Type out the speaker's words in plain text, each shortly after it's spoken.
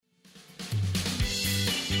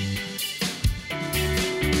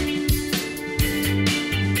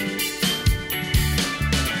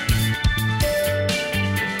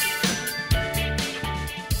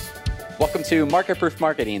to Market Proof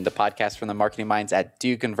Marketing, the podcast from the marketing minds at Do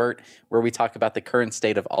You Convert, where we talk about the current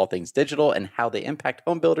state of all things digital and how they impact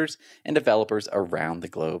home builders and developers around the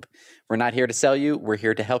globe. We're not here to sell you. We're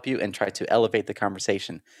here to help you and try to elevate the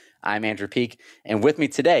conversation. I'm Andrew Peak, and with me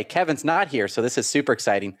today, Kevin's not here, so this is super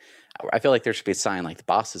exciting. I feel like there should be a sign like the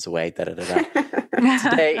boss is away.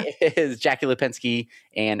 Today is Jackie Lipinski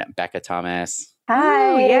and Becca Thomas.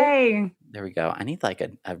 Hi. Ooh, yay. There we go. I need like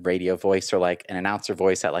a radio voice or like an announcer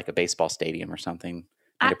voice at like a baseball stadium or something.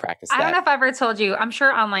 I need to practice that. I don't know if I ever told you, I'm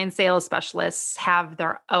sure online sales specialists have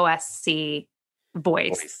their OSC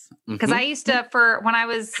voice. Because I used to, when I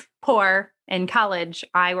was poor in college,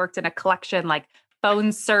 I worked in a collection like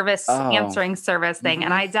phone service, answering service thing.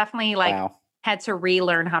 And I definitely had to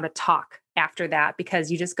relearn how to talk after that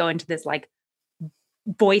because you just go into this like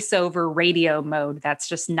voiceover radio mode that's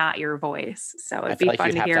just not your voice. So it'd be fun to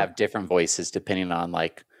hear. You'd have to have different voices depending on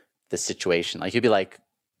like the situation. Like you'd be like,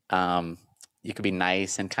 you could be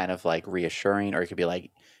nice and kind of like reassuring, or you could be like,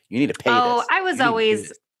 you need to pay this. I was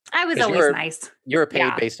always nice. You were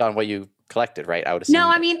paid based on what you collected, right? I would assume. No,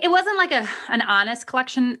 I mean, it wasn't like an honest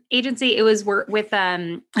collection agency. It was with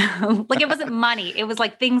like it wasn't money. It was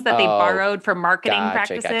like things that they borrowed for marketing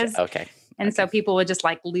practices. Gotcha. Okay. And so people would just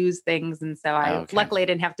like lose things. And so luckily I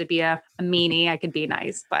didn't have to be a meanie. I could be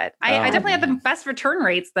nice, but I definitely had the best return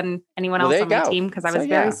rates than anyone else on my team because I was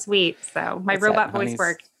very sweet. So my robot voice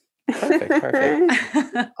worked.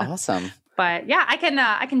 Perfect. Awesome. But yeah, I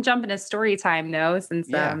can jump into story time though, since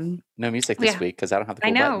no music this week because I don't have the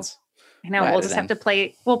cool buttons. I know. We'll just have to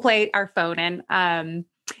play. We'll play our phone in.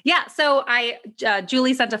 So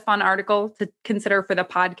Julie sent a fun article to consider for the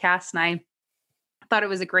podcast, and I thought it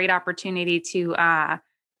was a great opportunity to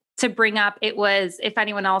bring up. It was, if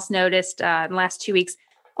anyone else noticed, in the last 2 weeks,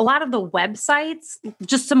 a lot of the websites,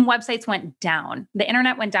 just some websites went down. The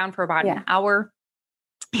internet went down for about an hour.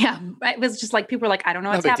 Yeah, it was just like people were like, I don't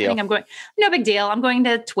know what's happening. No big deal. I'm going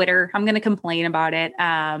to Twitter. I'm going to complain about it.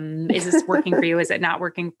 Is this working for you? Is it not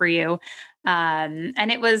working for you? And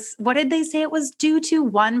it was, what did they say? It was due to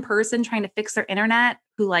one person trying to fix their internet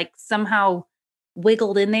who like somehow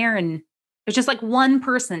wiggled in there, and it was just like one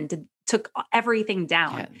person took everything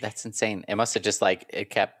down. Yeah, that's insane. It must have just like, it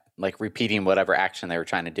kept like repeating whatever action they were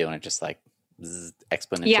trying to do, and it just like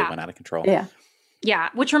exponentially went out of control. Yeah,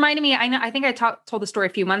 which reminded me, I think I told the story a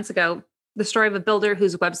few months ago, the story of a builder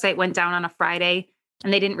whose website went down on a Friday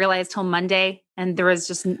and they didn't realize till Monday. And there was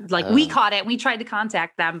just like, we caught it. We tried to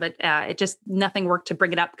contact them, but it just, nothing worked to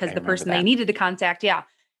bring it up because the person they needed to contact,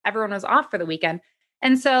 everyone was off for the weekend.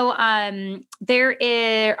 And so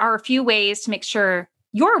there are a few ways to make sure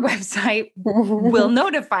your website will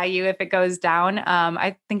notify you if it goes down.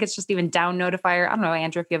 I think it's just even down notifier. I don't know,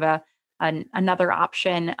 Andrew, if you have another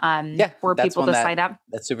option for people to sign up.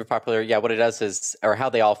 That's super popular. Yeah, what it does is, or how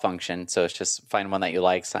they all function. So it's just find one that you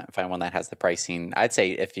like, find one that has the pricing. I'd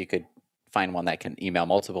say if you could find one that can email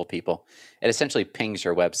multiple people, it essentially pings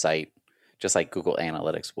your website just like Google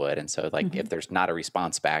Analytics would. And so like if there's not a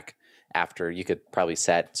response back after, you could probably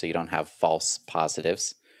set so you don't have false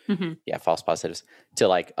positives. False positives to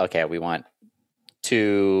like, okay, we want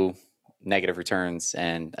 2 negative returns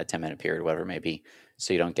and a 10-minute period, whatever it may be.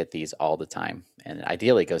 So you don't get these all the time. And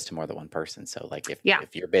ideally it goes to more than one person. So like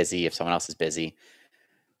if you're busy, if someone else is busy,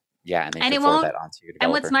 and then you can forward that onto your developer.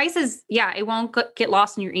 And what's nice is, it won't get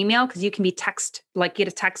lost in your email because you can be get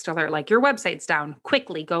a text alert, like your website's down,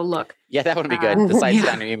 quickly go look. Yeah, that wouldn't be good. The site's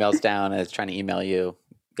down, your email's down, and it's trying to email you.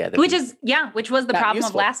 Which was the problem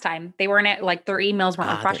of last time. They weren't their emails weren't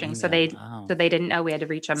refreshing. So they didn't know we had to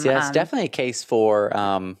reach them. See, that's definitely a case for,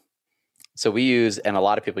 so we use, and a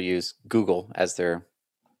lot of people use Google as their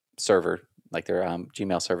server, like their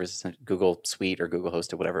Gmail service, Google Suite or Google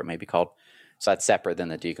Hosted, whatever it may be called. So that's separate than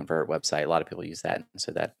the Do You Convert website. A lot of people use that.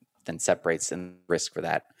 So that then separates and risk for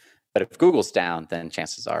that. But if Google's down, then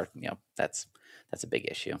chances are, that's a big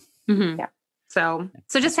issue. Yeah. So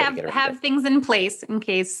just have things in place in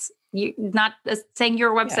case you not saying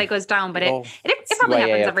your website goes down, but it probably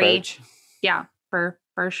happens for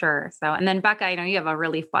sure. So, and then Becca, I know you have a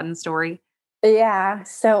really fun story. Yeah.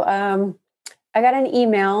 So, I got an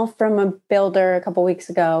email from a builder a couple weeks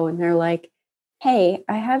ago, and they're like, hey,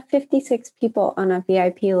 I have 56 people on a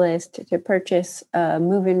VIP list to purchase a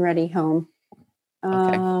move-in ready home.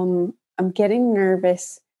 I'm getting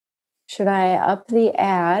nervous. Should I up the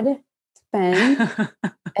ad spend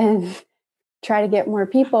and try to get more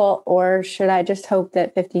people, or should I just hope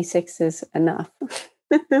that 56 is enough?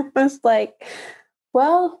 It was like,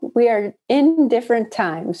 well, we are in different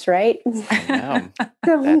times, right?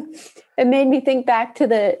 So it made me think back to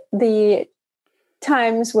the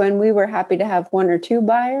times when we were happy to have 1 or 2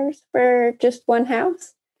 buyers for just one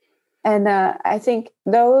house. And I think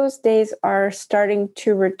those days are starting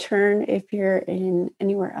to return if you're in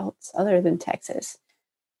anywhere else other than Texas.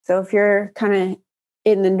 So if you're kind of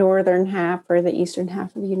in the northern half or the eastern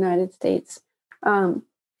half of the United States,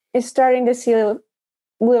 it's starting to see a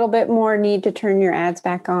little bit more need to turn your ads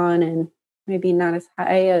back on, and maybe not as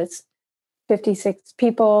high as 56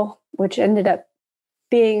 people, which ended up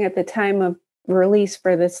being at the time of release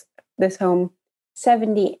for this home,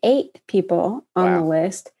 78 people on the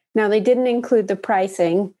list. Now, they didn't include the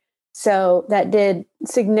pricing, so that did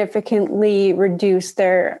significantly reduce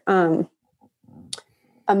their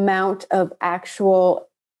amount of actual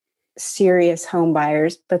serious home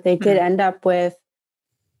buyers, but they did end up with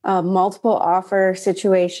a multiple offer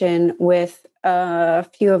situation with a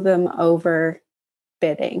few of them over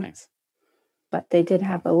bidding. Nice. But they did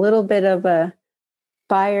have a little bit of a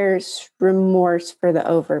buyer's remorse for the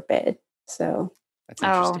overbid. So that's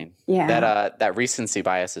interesting. Yeah. That recency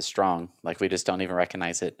bias is strong. Like, we just don't even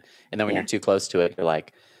recognize it. And then when you're too close to it, you're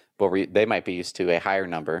like, well, they might be used to a higher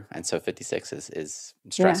number. And so 56 is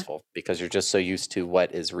stressful because you're just so used to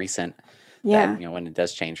what is recent. Yeah. That, when it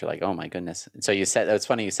does change, you're like, oh my goodness. And so you said, it's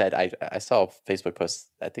funny you said, I saw a Facebook post,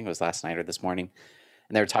 I think it was last night or this morning,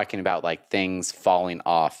 and they were talking about like things falling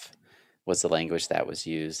off was the language that was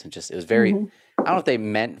used. And just, it was very, I don't know if they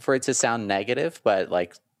meant for it to sound negative, but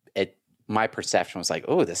like my perception was like,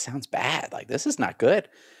 oh, this sounds bad. Like, this is not good.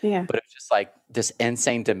 Yeah. But it's just like this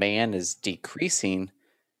insane demand is decreasing.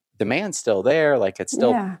 Demand's still there. Like, it's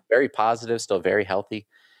still very positive, still very healthy.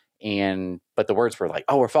 But the words were like,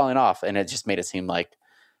 oh, we're falling off. And it just made it seem like,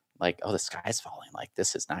 oh, the sky's falling. Like,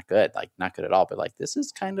 this is not good. Like, not good at all. But like, this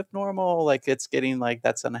is kind of normal. Like, it's getting like,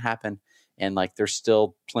 that's going to happen. And like, there's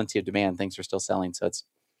still plenty of demand. Things are still selling. So it's,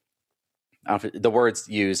 the words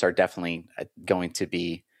used are definitely going to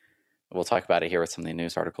be, we'll talk about it here with some of the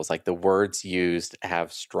news articles. Like, the words used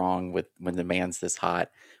have strong when demand's this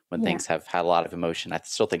hot, when things have had a lot of emotion. I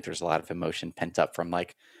still think there's a lot of emotion pent up from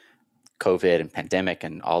like COVID and pandemic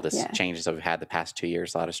and all this changes that we've had the past 2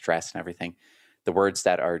 years, a lot of stress and everything. The words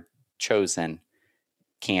that are chosen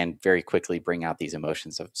can very quickly bring out these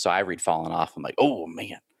emotions. So I read falling off. I'm like, oh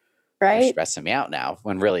man, they're stressing me out now.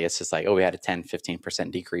 When really it's just like, oh, we had a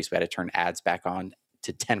 10-15% decrease. We had to turn ads back on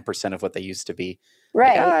to 10% of what they used to be.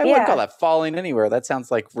 Right. Like, I wouldn't call that falling anywhere. That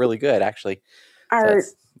sounds like really good, actually. Our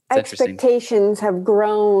it's expectations have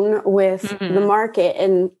grown with the market.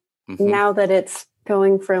 And now that it's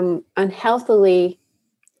going from unhealthily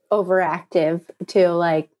overactive to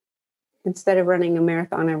like, instead of running a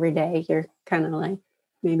marathon every day, you're kind of like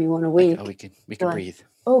maybe one a week. Like, oh, we can breathe.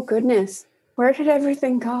 Oh, goodness. Where did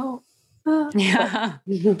everything go? Yeah,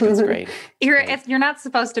 it's great. You're not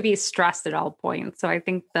supposed to be stressed at all points. So I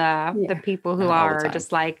think the people who are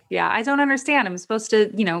just like, I don't understand. I'm supposed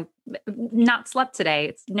to, not slept today.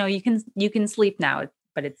 It's no, you can sleep now,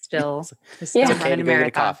 but it's still it's okay to go get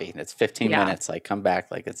a coffee. It's 15 minutes. Like, come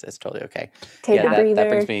back. Like, it's totally okay. Take a breather. That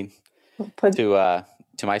brings me to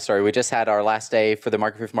my story. We just had our last day for the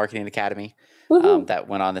Market Proof Marketing Academy. That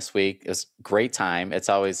went on this week. It was a great time. It's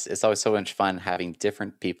always so much fun having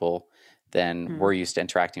different people than we're used to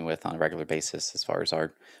interacting with on a regular basis, as far as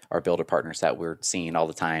our builder partners that we're seeing all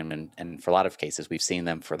the time. And for a lot of cases, we've seen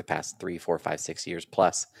them for the past 3, 4, 5, 6 years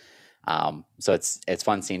plus. So it's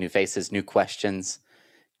fun seeing new faces, new questions,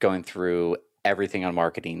 going through everything on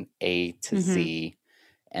marketing, A to Z,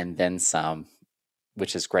 and then some,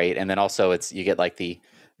 which is great. And then also you get like the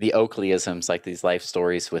Oakleyisms, like these life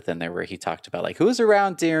stories within there where he talked about like who's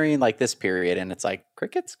around during like this period, and it's like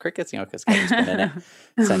crickets, because Kevin's been in it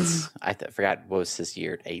since I forgot what was his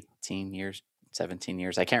year, 18 years, 17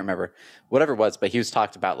 years, I can't remember, whatever it was, but he was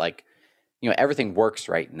talked about like, everything works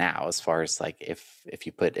right now as far as like if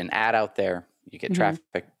you put an ad out there, you get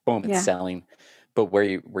traffic, boom, it's selling. But where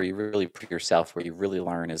you really put yourself, where you really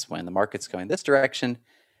learn, is when the market's going this direction,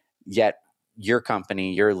 yet your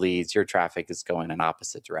company, your leads, your traffic is going an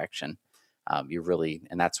opposite direction.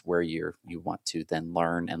 And that's where you want to then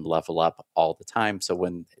learn and level up all the time. So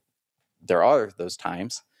when there are those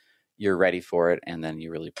times, you're ready for it. And then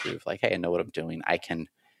you really prove like, hey, I know what I'm doing. I can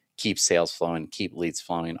keep sales flowing, keep leads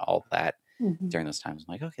flowing, all that during those times.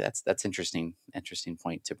 I'm like, okay, that's interesting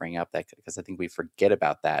point to bring up, that because I think we forget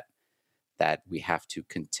about that we have to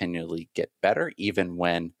continually get better, even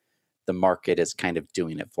when the market is kind of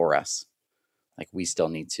doing it for us. Like, we still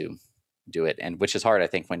need to do it, and which is hard, I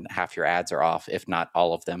think, when half your ads are off, if not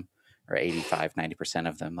all of them, or 85-90%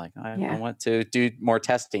 of them. Like, I want to do more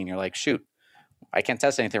testing. You're like, shoot, I can't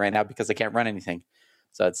test anything right now because I can't run anything.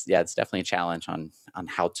 So it's definitely a challenge on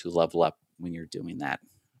how to level up when you're doing that.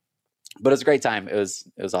 But it was a great time. It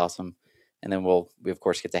was awesome. And then we of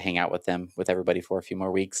course get to hang out with everybody for a few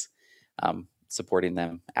more weeks. supporting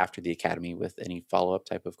them after the academy with any follow-up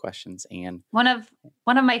type of questions. And one of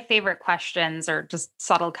my favorite questions or just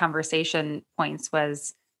subtle conversation points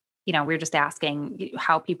was, we were just asking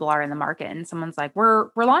how people are in the market, and someone's like, we're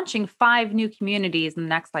launching 5 new communities in the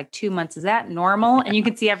next 2 months. Is that normal? And you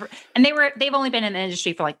can see and they've only been in the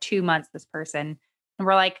industry for 2 months, this person. And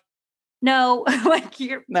we're like, no,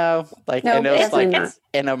 no, and it was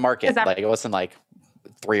in a market, it wasn't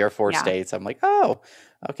 3 or 4 states. I'm like, oh,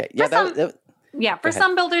 okay. Yeah. For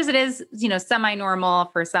some builders, it is,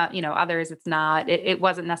 semi-normal. For some, others, it's not. It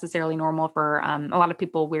wasn't necessarily normal for a lot of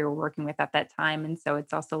people we were working with at that time. And so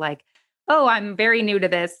it's also oh, I'm very new to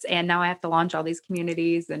this, and now I have to launch all these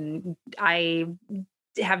communities, and I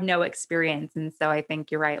have no experience. And so I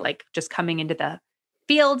think you're right. Just coming into the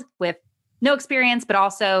field with no experience, but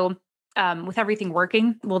also with everything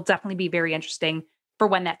working will definitely be very interesting for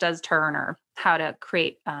when that does turn, or how to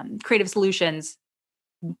create creative solutions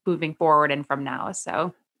moving forward and from now.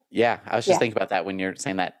 So yeah, I was just thinking about that when you're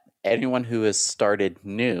saying that. Anyone who has started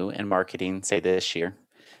new in marketing, say this year,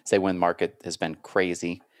 say when the market has been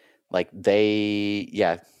crazy,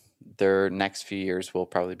 their next few years will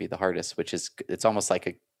probably be the hardest, which is, it's almost like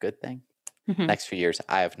a good thing. Mm-hmm. Next few years,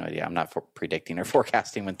 I have no idea. I'm not predicting or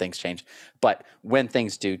forecasting when things change, but when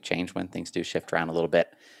things do change, when things do shift around a little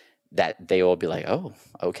bit, that they will be like, oh,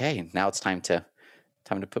 okay, now it's time to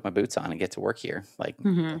put my boots on and get to work here.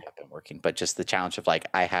 Mm-hmm. I've been working, but just the challenge of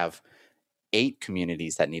I have 8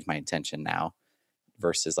 communities that need my attention now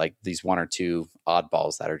versus these 1 or 2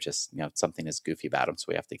 oddballs that are just, something is goofy about them. So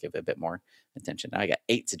we have to give it a bit more attention. Now I got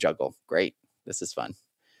 8 to juggle. Great. This is fun.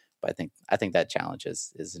 But I think that challenge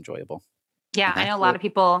is enjoyable. Yeah. I know a lot of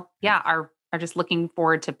people, are just looking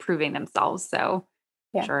forward to proving themselves. So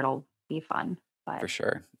I'm sure it'll be fun. But for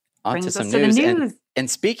sure. On to some news. And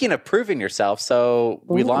speaking of proving yourself, so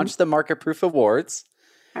we launched the Market Proof Awards.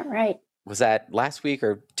 All right. Was that last week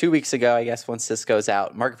or 2 weeks ago, I guess, once this goes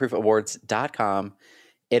out? MarketProofAwards.com.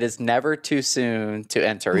 It is never too soon to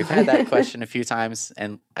enter. We've had that question a few times,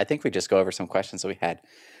 and I think we just go over some questions that we had.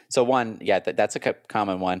 So one, that's a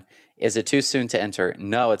common one. Is it too soon to enter?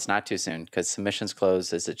 No, it's not too soon, because submissions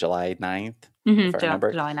close, is it July 9th?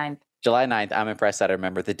 Mm-hmm, July 9th. July 9th. I'm impressed that I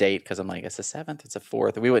remember the date, because I'm like, it's the 7th, it's the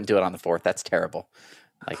 4th. We wouldn't do it on the 4th. That's terrible.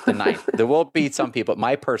 The 9th. There will be some people.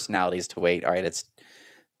 My personality is to wait. All right, it's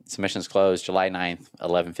submissions closed July 9th,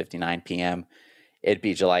 11:59 p.m. It'd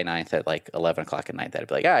be July 9th at 11 o'clock at night. That'd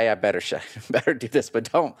be better do this, but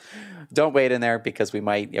don't wait in there, because we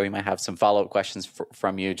might have some follow-up questions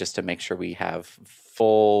from you, just to make sure we have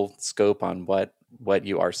full scope on what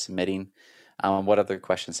you are submitting. What other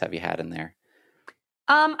questions have you had in there?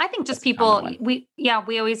 I think just people, we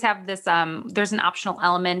always have this, there's an optional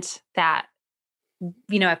element that,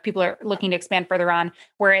 if people are looking to expand further on,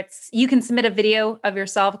 where you can submit a video of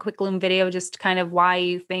yourself, a quick Loom video, just kind of why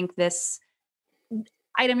you think this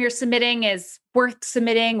item you're submitting is worth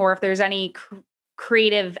submitting, or if there's any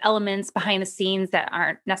creative elements behind the scenes that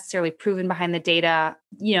aren't necessarily proven behind the data,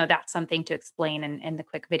 that's something to explain in the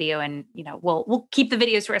quick video. And, we'll keep the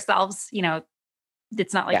videos for ourselves.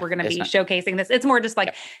 It's not we're going to be showcasing this. It's more just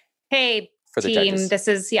hey, for the team, judges. This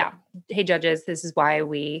is, hey, judges, this is why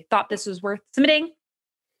we thought this was worth submitting.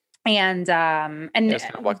 And just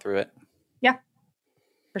kind of walk through it. Yeah,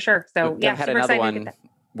 for sure. So I've had another one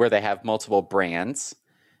where they have multiple brands,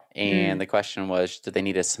 and the question was, do they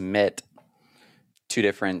need to submit 2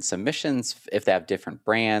 different submissions if they have different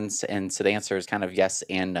brands? And so the answer is kind of yes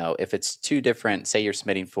and no. If it's 2 different, say you're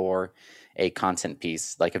submitting for a content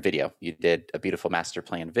piece, like a video, you did a beautiful master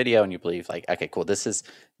plan video, and you believe okay, cool, this is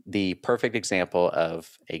the perfect example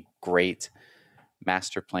of a great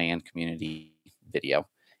master plan community video.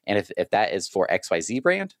 And if that is for XYZ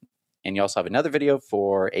brand, and you also have another video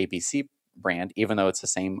for ABC brand, even though it's the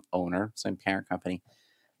same owner, same parent company,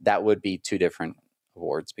 that would be 2 different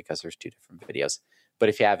awards, because there's 2 different videos. But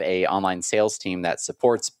if you have a online sales team that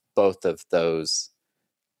supports both of those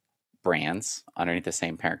brands underneath the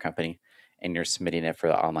same parent company, and you're submitting it for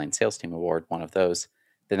the online sales team award, one of those,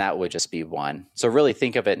 then that would just be 1. So really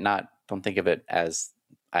don't think of it as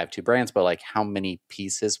I have 2 brands, but how many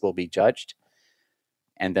pieces will be judged,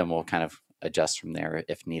 and then we'll kind of adjust from there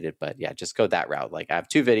if needed. But just go that route. I have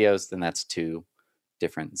 2 videos, then that's 2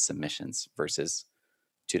 different submissions versus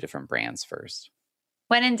 2 different brands first.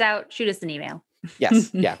 When in doubt, shoot us an email. Yes.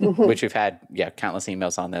 Yeah. Which we've had, countless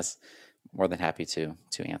emails on this. More than happy to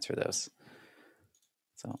answer those.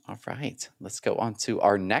 So, all right, let's go on to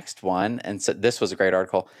our next one. And so this was a great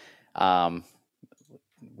article.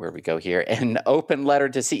 Where we go here? An open letter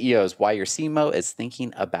to CEOs, why your CMO is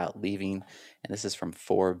thinking about leaving. And this is from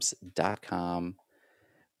Forbes.com.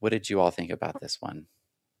 What did you all think about this one?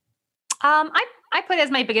 I put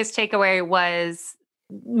as my biggest takeaway was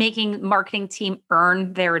making marketing team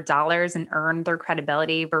earn their dollars and earn their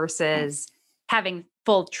credibility versus having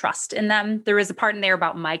full trust in them. There is a part in there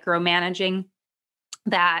about micromanaging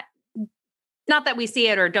that, not that we see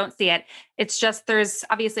it or don't see it. It's just, there's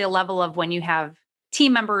obviously a level of when you have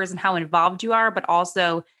team members and how involved you are, but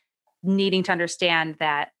also needing to understand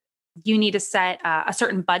that you need to set a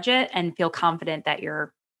certain budget and feel confident that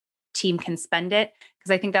your team can spend it.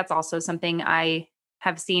 Because I think that's also something I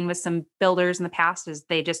have seen with some builders in the past is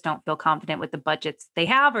they just don't feel confident with the budgets they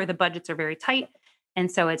have, or the budgets are very tight. And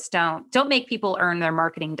so it's don't make people earn their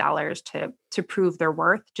marketing dollars to prove their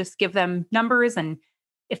worth. Just give them numbers. And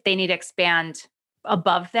if they need to expand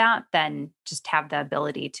above that, then just have the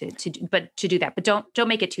ability to do that. But don't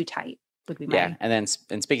make it too tight. Would be yeah. And then,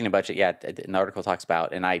 and speaking of budget, an article talks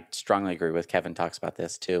about, and I strongly agree with Kevin talks about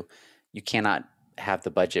this too. You cannot have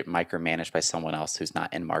the budget micromanaged by someone else who's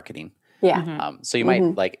not in marketing. Yeah. Mm-hmm. So you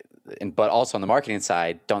might but also on the marketing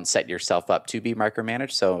side, don't set yourself up to be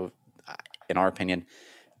micromanaged. So in our opinion,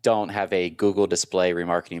 don't have a Google display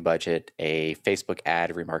remarketing budget, a Facebook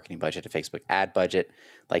ad remarketing budget, a Facebook ad budget.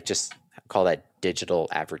 Like just call that digital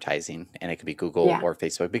advertising, and it could be Google or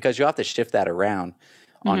Facebook, because you have to shift that around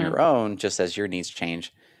on your own just as your needs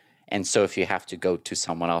change. And so if you have to go to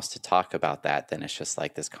someone else to talk about that, then it's just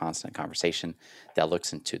like this constant conversation that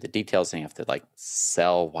looks into the details, and you have to like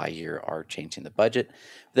sell why you are changing the budget.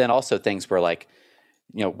 But then also things where like,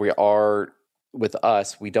 we are with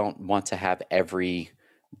us, we don't want to have every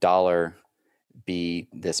dollar be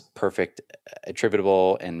this perfect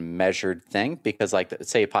attributable and measured thing, because like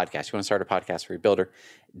say a podcast, you want to start a podcast for your builder,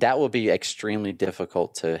 that will be extremely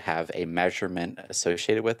difficult to have a measurement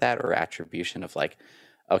associated with that, or attribution of like,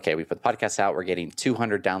 okay, we put the podcast out, we're getting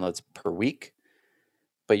 200 downloads per week,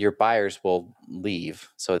 but your buyers will leave.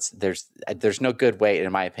 So there's no good way, in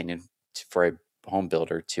my opinion, for a home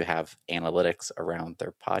builder to have analytics around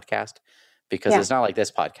their podcast, because it's not like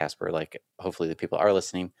this podcast where like hopefully the people are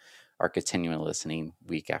listening are continually listening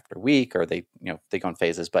week after week, or they go in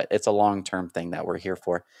phases, but it's a long-term thing that we're here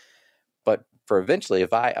for. But for eventually a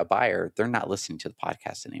buyer, they're not listening to the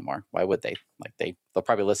podcast anymore. Why would they? Like they'll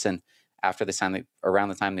probably listen after they sign around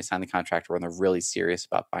the time they sign the contract, when they're really serious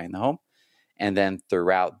about buying the home, and then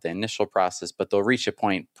throughout the initial process. But they'll reach a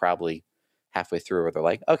point probably halfway through where they're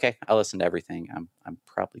like, okay, I listened to everything, I'm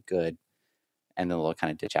probably good, and then they'll kind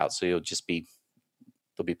of ditch out. So there'll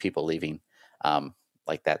be people leaving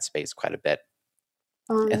like that space quite a bit.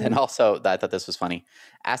 And then also, I thought this was funny,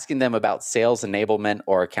 asking them about sales enablement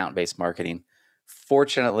or account-based marketing.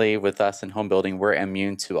 Fortunately, with us in home building, we're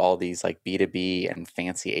immune to all these like B2B and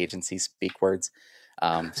fancy agency speak words.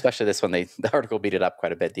 Especially this one, the article beat it up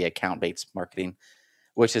quite a bit, the account-based marketing,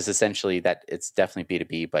 which is essentially that it's definitely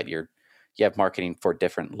B2B, but you have marketing for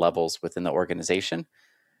different levels within the organization.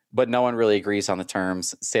 But no one really agrees on the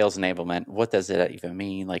terms sales enablement. What does it even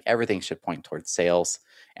mean? Like everything should point towards sales.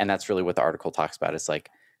 And that's really what the article talks about. It's like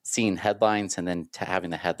seeing headlines and then having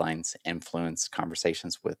the headlines influence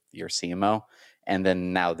conversations with your CMO. And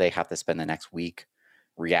then now they have to spend the next week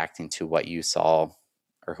reacting to what you saw,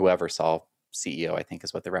 or whoever saw, CEO, I think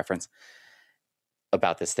is what they reference,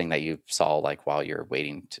 about this thing that you saw like while you're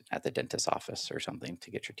waiting at the dentist's office or something to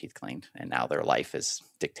get your teeth cleaned. And now their life is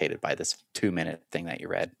dictated by this 2-minute thing that you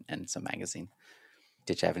read in some magazine.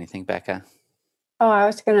 Did you have anything, Becca? Oh, I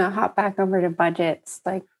was going to hop back over to budgets.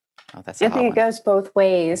 Like, that's I think it goes both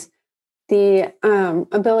ways. The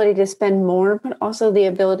ability to spend more, but also the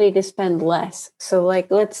ability to spend less. So like,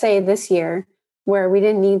 let's say this year where we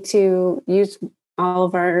didn't need to use all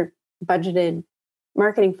of our budgeted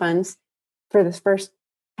marketing funds for this first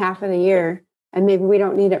half of the year, and maybe we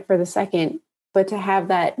don't need it for the second, but to have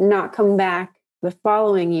that not come back the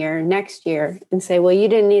following year, next year, and say, well, you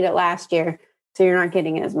didn't need it last year, so you're not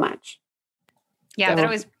getting as much. Yeah,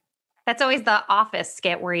 so, that's always the Office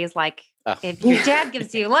skit where he's like, if your dad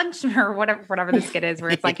gives you lunch or whatever the skit is,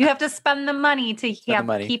 where it's like, you have to spend the money to keep the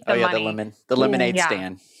money. The lemonade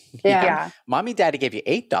stand. Yeah. Mommy, daddy gave you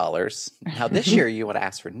 $8. Now this year you want to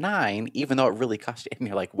ask for $9, even though it really cost you. And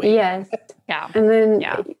you're like, wait. Yes. Yeah. And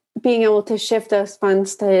then being able to shift those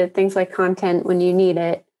funds to things like content when you need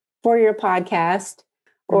it for your podcast,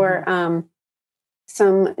 or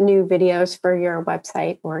some new videos for your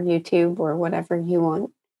website or YouTube or whatever you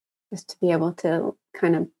want, just to be able to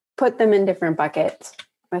kind of put them in different buckets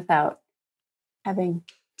without having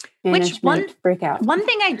management freak out. One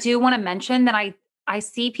thing I do want to mention that I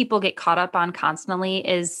see people get caught up on constantly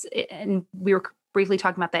is, and we were briefly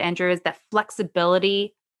talking about that, Andrew, is that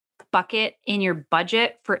flexibility bucket in your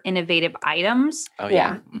budget for innovative items. Oh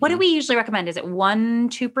yeah. What do we usually recommend? Is it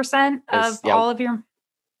 1-2% of all of your?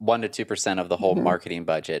 1 to 2% of the whole marketing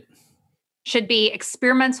budget. Should be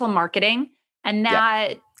experimental marketing, and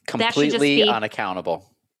that completely should just be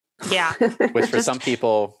unaccountable. Yeah, which for some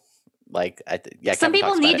people, like, some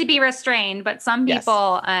people need to be restrained, but some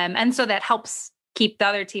people, and so that helps keep the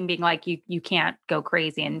other team being like, you can't go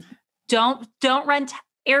crazy, and don't rent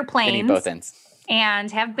airplanes both ends and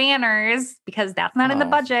have banners because that's not in the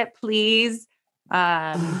budget, please.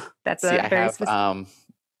 That's very specific.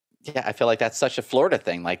 Yeah, I feel like that's such a Florida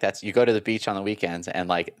thing. Like you go to the beach on the weekends and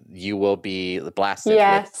like you will be blasted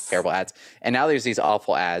with terrible ads. And now there's these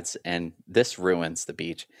awful ads, and this ruins the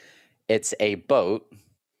beach. It's a boat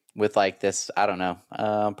with like this, I don't know,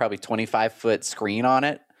 probably 25-foot screen on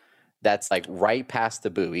it. That's like right past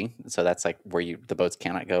the buoy. So that's like where the boats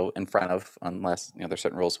cannot go in front of unless, there's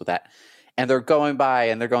certain rules with that. And they're going by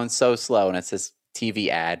and they're going so slow. And it's this TV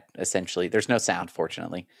ad, essentially. There's no sound,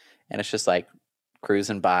 fortunately. And it's just like,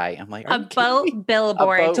 cruising by. I'm like, a boat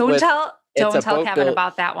billboard. Don't tell Kevin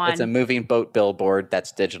about that one. It's a moving boat billboard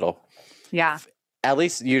that's digital. Yeah. At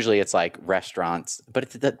least usually it's like restaurants, but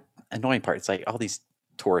it's the annoying part. It's like all these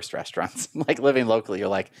tourist restaurants. Like living locally, you're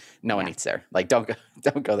like, no one eats there. Like don't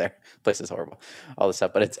go there. Place is horrible. All this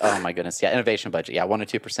stuff. But it's, oh my goodness. Yeah. Innovation budget. Yeah. 1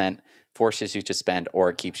 to 2% forces you to spend,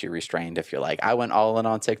 or it keeps you restrained. If you're like, I went all in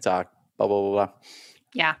on TikTok, blah, blah, blah, blah.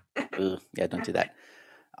 Yeah. Yeah. Don't do that.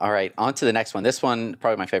 All right, on to the next one. This one,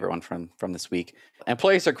 probably my favorite one from this week.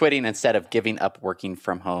 Employees are quitting instead of giving up working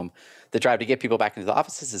from home. The drive to get people back into the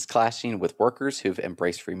offices is clashing with workers who've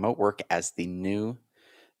embraced remote work as the new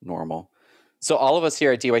normal. So all of us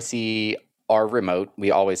here at DYC are remote. We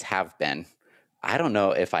always have been. I don't know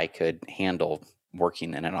if I could handle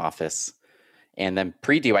working in an office. And then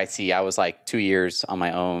pre-DYC, I was like 2 years on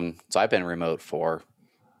my own. So I've been remote for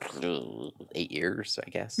 8 years, I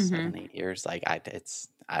guess. 7, 8 years. Like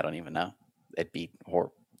I don't even know. It'd be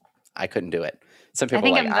horrible. I couldn't do it. Some people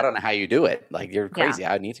are like, I don't know how you do it. Like, you're crazy.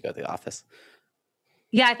 I need to go to the office.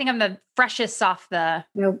 Yeah, I think I'm the freshest off the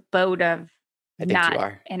boat of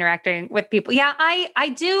not interacting with people. Yeah,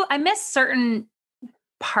 I do. I miss certain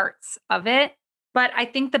parts of it, but I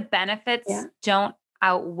think the benefits don't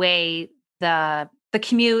outweigh the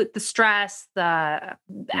commute, the stress, the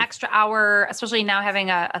extra hour, especially now having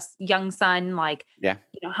a young son. Like,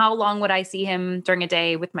 how long would I see him during a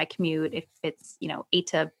day with my commute if it's, 8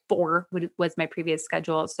 to 4 was my previous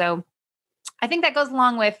schedule. So I think that goes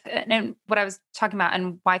along with, and what I was talking about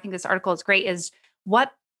and why I think this article is great is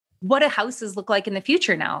what do houses look like in the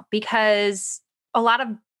future now? Because a lot of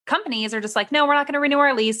companies are just like, no, we're not going to renew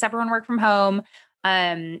our lease. Everyone work from home.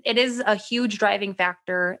 It is a huge driving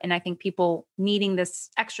factor. And I think people needing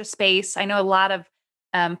this extra space. I know a lot of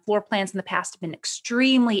floor plans in the past have been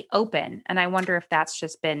extremely open. And I wonder if that's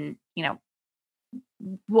just been,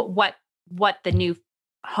 what the new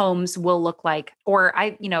homes will look like. Or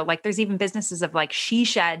like there's even businesses of like she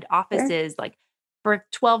shed offices, like for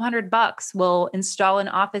 $1,200 we'll install an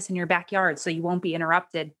office in your backyard so you won't be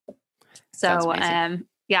interrupted. So,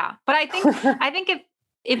 but I think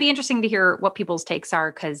it'd be interesting to hear what people's takes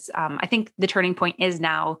are, because I think the turning point is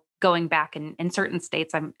now going back in certain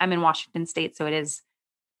states. I'm in Washington State, so I feel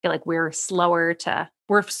like we're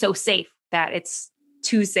we're so safe that it's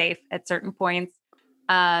too safe at certain points.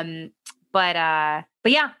 But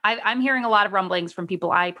yeah, I'm hearing a lot of rumblings from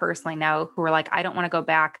people I personally know who are like, I don't want to go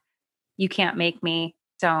back. You can't make me.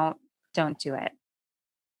 Don't do it.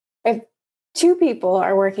 If 2 people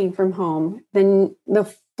are working from home, then the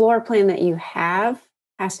floor plan that you have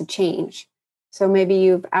has to change. So maybe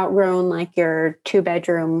you've outgrown like your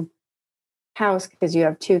 2-bedroom house because you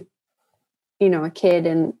have a kid,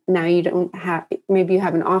 and now you don't have, maybe you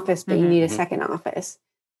have an office, but you need a second office.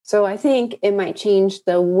 So I think it might change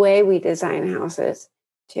the way we design houses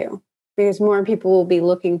too, because more people will be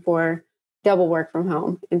looking for double work from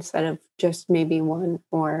home instead of just maybe one.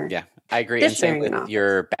 Or I agree. And same with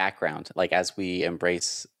your background. Like as we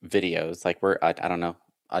embrace videos, like I don't know,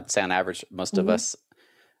 I'd say on average, most of us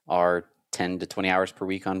are 10 to 20 hours per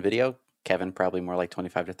week on video. Kevin, probably more like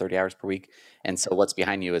 25 to 30 hours per week. And so what's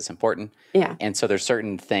behind you is important. Yeah. And so there's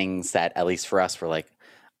certain things that, at least for us, we're like,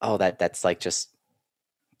 oh, that's like just,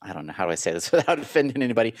 I don't know, how do I say this without offending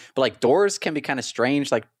anybody? But like doors can be kind of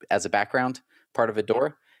strange, like as a background part of a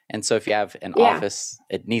door. And so if you have an office,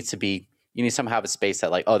 it needs to be, you need to somehow have a space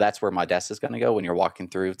that like, oh, that's where my desk is going to go when you're walking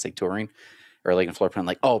through. It's like touring or like a floor plan,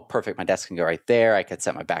 like, oh, perfect. My desk can go right there. I could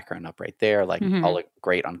set my background up right there. Like I'll look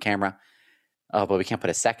great on camera. But we can't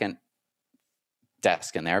put a second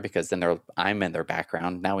desk in there because then I'm in their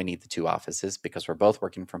background. Now we need the 2 offices because we're both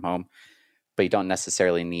working from home, but you don't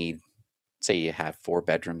necessarily need, say you have 4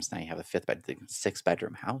 bedrooms. Now you have a 5th bed,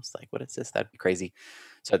 6-bedroom house. Like what is this? That'd be crazy.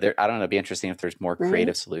 So there, I don't know, it'd be interesting if there's more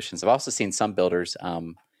creative solutions. I've also seen some builders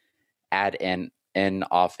add in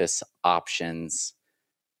office options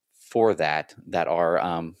for that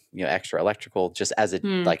are extra electrical, just as a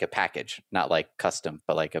like a package, not like custom,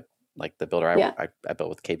 but like the builder I built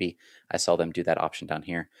with KB. I saw them do that option down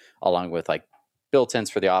here, along with like built-ins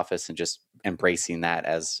for the office, and just embracing that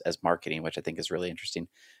as marketing, which I think is really interesting.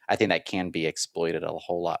 I think that can be exploited a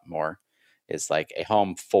whole lot more. Is like a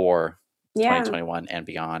home for 2021 and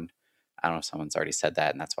beyond. I don't know if someone's already said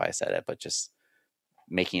that, and that's why I said it, but just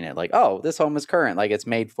making it like, oh, this home is current, like it's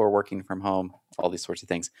made for working from home, all these sorts of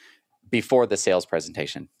things before the sales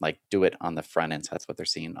presentation. Like do it on the front end. So that's what they're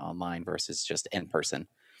seeing online versus just in person.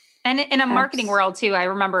 And in a marketing world too, I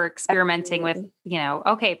remember experimenting with,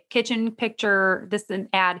 okay, kitchen picture, this an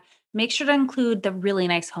ad. Make sure to include the really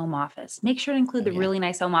nice home office. Make sure to include the really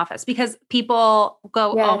nice home office, because people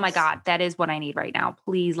go, oh my God, that is what I need right now.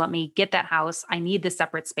 Please let me get that house. I need the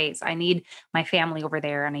separate space. I need my family over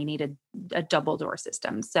there, and I need a double door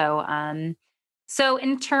system. So, so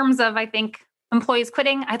in terms of, I think, employees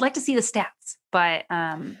quitting, I'd like to see the stats, but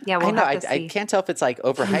we'll have to see. I can't tell if it's like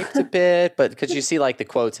overhyped a bit, but because you see like the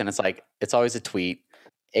quotes, and it's like, it's always a tweet.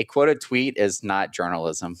 A quoted tweet is not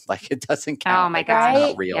journalism. Like it doesn't count. Oh my God. God.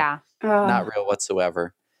 It's not real. Yeah. Not real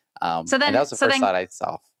whatsoever. And that was the first thought I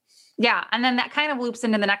saw. Yeah. And then that kind of loops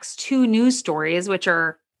into the next two news stories, which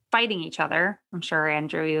are fighting each other. I'm sure,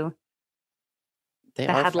 Andrew, the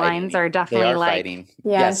headlines are definitely fighting.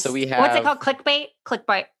 Yeah. So we have, what's it called?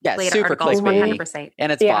 Clickbait. Yeah. Super articles, clickbait. 100%. And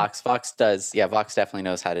it's Vox. Vox definitely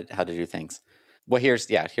knows how to do things. Well, here's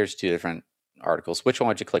two different articles. Which one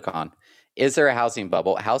would you click on? Is there a housing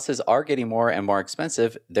bubble? Houses are getting more and more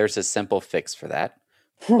expensive. There's a simple fix for that.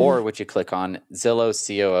 Or would you click on Zillow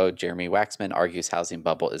COO Jeremy Waxman argues housing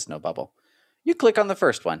bubble is no bubble? You click on the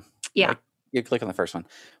first one. Yeah. Like, you click on the first one.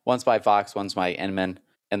 One's by Vox, one's by Inman.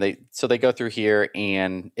 And they go through here,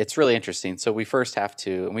 and it's really interesting. So we first have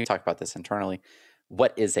to, and we talked about this internally,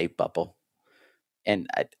 what is a bubble? And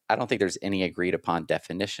I don't think there's any agreed upon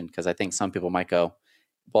definition, because I think some people might go,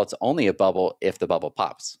 well, it's only a bubble if the bubble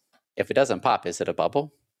pops. If it doesn't pop, is it a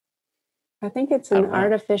bubble? I think it's an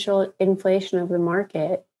artificial inflation of the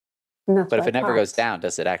market. But if it never goes down,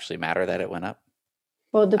 does it actually matter that it went up?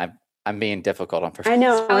 Well, I'm being difficult on purpose. I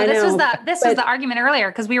know. This was the argument earlier,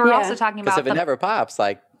 because we were also talking about if it never pops,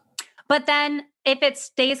 like. But then if it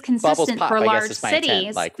stays consistent for large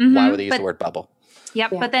cities, like why would they use the word bubble?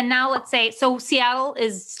 Yep. Yeah. But then now let's say, so Seattle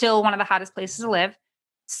is still one of the hottest places to live.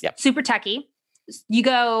 Yep. Super techy. You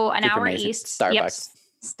go an hour amazing. east. Starbucks. Yep.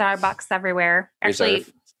 Starbucks everywhere. Actually,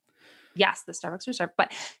 Reserve. Yes, the Starbucks Reserve.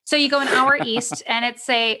 But so you go an hour east, and it's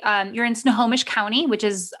you're in Snohomish County, which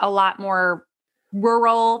is a lot more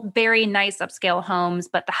rural, very nice upscale homes,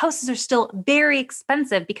 but the houses are still very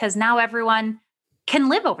expensive because now everyone can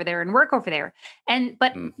live over there and work over there.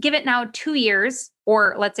 But give it now 2 years,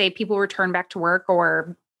 or let's say people return back to work,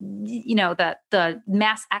 or the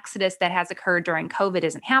mass exodus that has occurred during COVID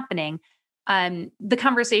isn't happening. The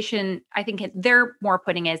conversation I think they're more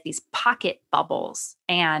putting as these pocket bubbles,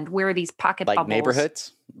 and where are these pocket bubbles? Like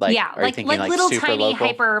neighborhoods? Like little tiny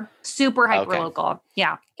super hyper local.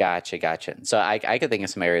 Yeah. Gotcha. So I could think of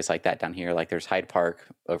some areas like that down here. Like there's Hyde Park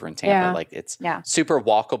over in Tampa. Yeah. Like it's super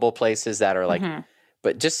walkable places that are like,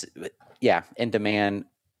 but just, in demand.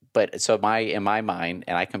 But so in my mind,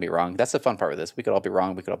 and I can be wrong, that's the fun part with this. We could all be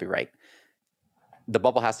wrong. We could all be right. The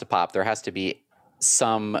bubble has to pop. There has to be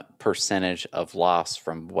some percentage of loss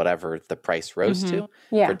from whatever the price rose to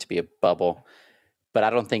for it to be a bubble. But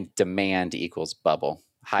I don't think demand equals bubble.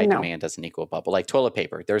 High demand doesn't equal bubble. Like toilet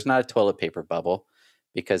paper. There's not a toilet paper bubble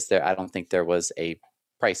because I don't think there was a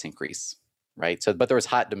price increase, right? So, but there was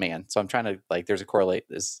hot demand. So I'm trying to there's a correlate.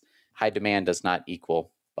 This high demand does not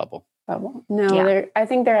equal bubble. No, I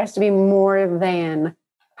think there has to be more than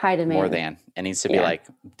high demand. More than. It needs to be like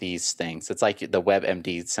these things. It's like the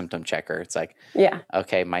WebMD symptom checker. It's like,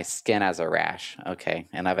 okay, my skin has a rash. Okay.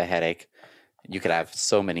 And I have a headache. You could have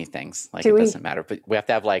so many things. Like it doesn't matter. But we have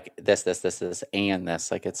to have like this, and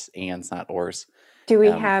this. Like it's ands, not ors. Do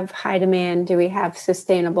we have high demand? Do we have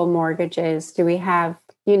sustainable mortgages? Do we have,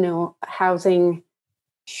 housing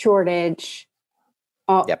shortage?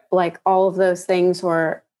 Like all of those things,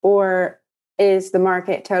 or is the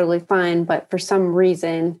market totally fine, but for some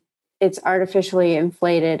reason it's artificially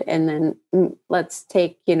inflated? And then let's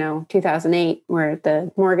take, 2008 where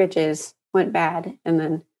the mortgages went bad and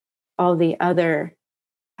then all the other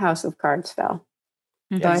house of cards fell.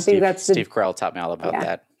 So I think that's Steve Carell taught me all about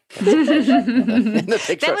that.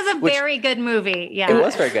 That was a very good movie. Yeah, it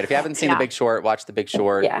was very good. If you haven't seen The Big Short, watch The Big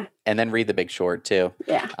Short. And then read The Big Short too.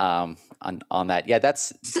 Yeah. On that,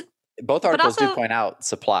 that's both articles do point out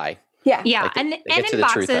supply. Yeah. Yeah. Like, and in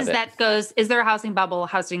boxes that goes, is there a housing bubble?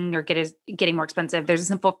 Housing or getting more expensive? There's a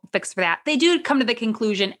simple fix for that. They do come to the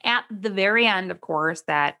conclusion at the very end, of course,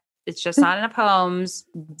 that it's just not enough homes.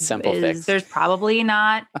 Simple fix. There's probably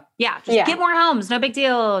not. Yeah. Just get more homes. No big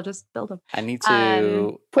deal. Just build them. I need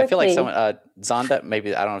to, I feel like someone, Zonda,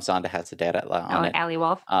 maybe, I don't know if Zonda has the data on it. Allie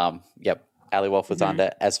Wolf. Yep. Allie Wolf with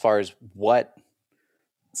Zonda. As far as what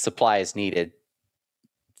supply is needed,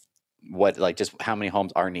 what, like, just how many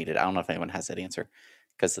homes are needed. I don't know if anyone has that answer,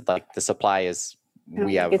 because like the supply is,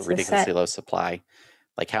 we have a ridiculously low supply.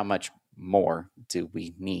 Like, how much more do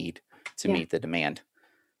we need to meet the demand?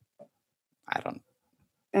 I think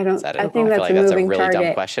that's a really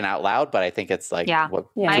dumb question out loud, but I think it's like, what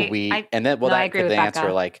do we, and then, that could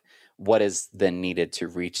answer like, what is then needed to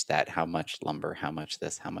reach that? How much lumber, how much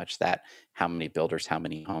this, how much that, how many builders, how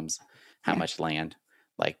many homes, how much land,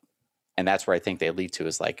 like, and that's where I think they lead to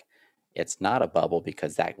is like, it's not a bubble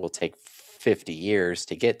because that will take 50 years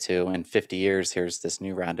to get to. In 50 years, here's this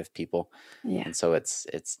new round of people. Yeah. And so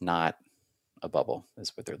it's not a bubble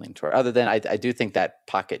is what they're leaning toward. Other than I do think that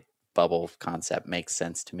pocket bubble concept makes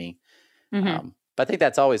sense to me. But I think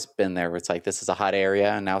that's always been there where it's like, this is a hot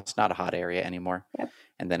area and now it's not a hot area anymore. Yep.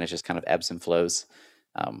 And then it just kind of ebbs and flows,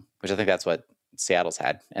 which I think that's what Seattle's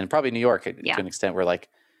had. And probably New York to an extent where like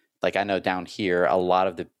I know down here, a lot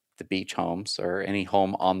of the beach homes or any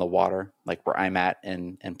home on the water, like where I'm at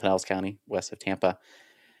in Pinellas County, west of Tampa,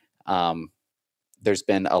 there's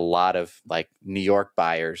been a lot of like New York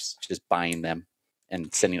buyers just buying them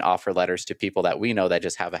and sending offer letters to people that we know that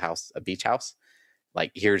just have a beach house.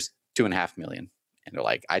 Like, here's $2.5 million. And they're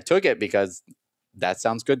like, I took it because that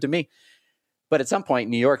sounds good to me. But at some point,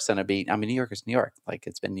 New York's going to be, I mean, New York is New York. Like,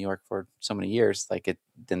 it's been New York for so many years. Like,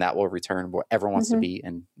 then that will return where everyone wants to be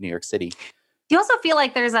in New York City. You also feel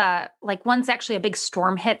like there's once actually a big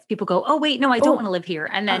storm hits, people go, oh, wait, no, I don't want to live here.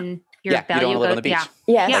 And then your value you don't want to live on the beach.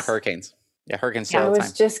 Yeah. Like hurricanes. Yeah, hurricanes all the time. I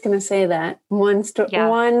was just going to say that. One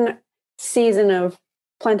season of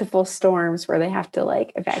plentiful storms where they have to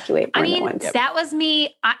like evacuate. I mean, that was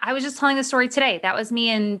me. I was just telling the story today. That was me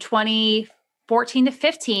in 2014 to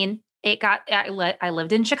 15. I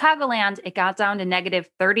lived in Chicagoland. It got down to negative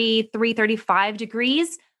 33, 35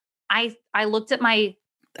 degrees. I looked at my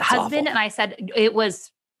husband and I said, it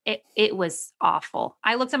was awful.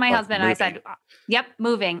 I looked at my husband and I said, yep,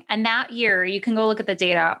 moving. And that year, you can go look at the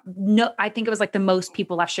data. No, I think it was like the most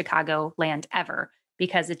people left Chicagoland ever,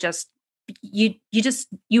 because it just, you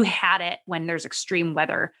had it when there's extreme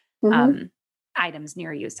weather items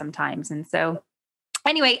near you sometimes. And so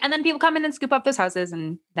anyway, and then people come in and scoop up those houses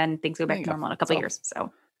and then things go back to normal in a couple of years.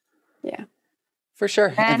 So yeah, for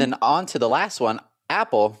sure. And then on to the last one.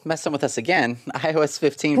 Apple messing with us again. iOS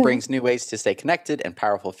 15 brings new ways to stay connected and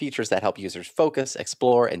powerful features that help users focus,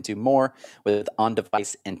 explore, and do more with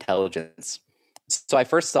on-device intelligence. So I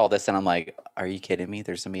first saw this and I'm like, are you kidding me?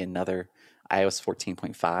 There's going to be another iOS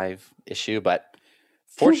 14.5 issue. But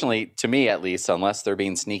fortunately, to me at least, unless they're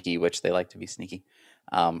being sneaky, which they like to be sneaky,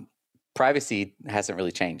 privacy hasn't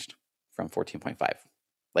really changed from 14.5.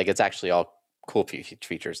 Like, it's actually all cool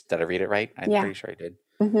features. Did I read it right? I'm pretty sure I did.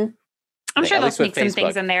 I'm sure they'll sneak some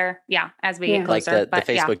things in there. Yeah. As we get closer. Like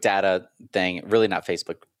the Facebook data thing, really not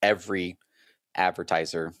Facebook. Every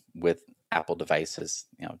advertiser with Apple devices,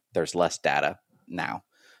 there's less data now.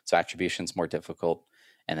 So attribution's more difficult,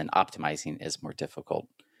 and then optimizing is more difficult.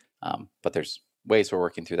 But there's ways we're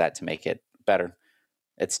working through that to make it better.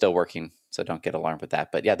 It's still working, so don't get alarmed with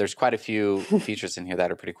that. But yeah, there's quite a few features in here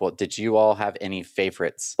that are pretty cool. Did you all have any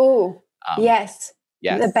favorites? Oh, yes.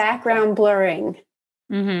 The background blurring.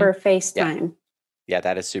 For FaceTime. Yeah,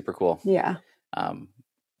 that is super cool. Yeah.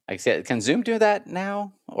 I said, can Zoom do that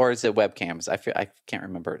now, or is it webcams? I can't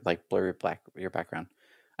remember. Like, blur your background.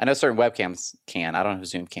 I know certain webcams can. I don't know if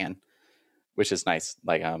Zoom can, which is nice.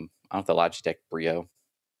 Like, I don't know if the Logitech Brio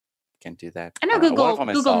can do that. I know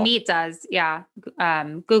Google Meet does. Yeah,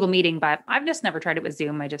 Google Meeting, but I've just never tried it with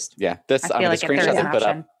Zoom. The screenshot they put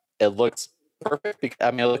up, it looks perfect.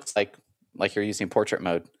 I mean, it looks like you're using portrait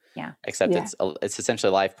mode. Yeah. Except it's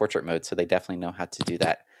essentially live portrait mode, so they definitely know how to do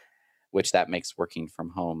that, which that makes working from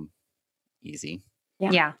home easy.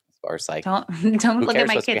 Yeah. As far as like, don't look at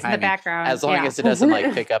my kids in the background. As long as it doesn't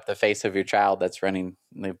like pick up the face of your child that's running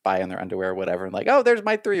by in their underwear or whatever, and like, oh, there's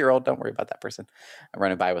my 3-year-old. Don't worry about that person. I'm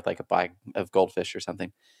running by with like a bag of goldfish or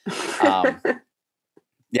something.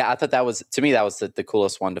 Yeah, I thought that was the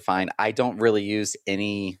coolest one to find. I don't really use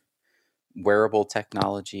any wearable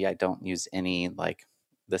technology. I don't use any like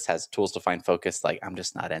this has tools to find focus. Like, I'm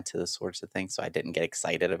just not into those sorts of things, so I didn't get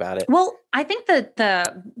excited about it. Well, I think that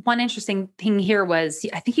the one interesting thing here was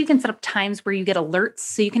I think you can set up times where you get alerts,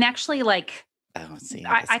 so you can actually like. Oh, see,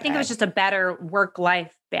 I think it was just a better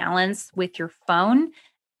work-life balance with your phone.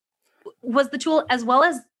 Was the tool, as well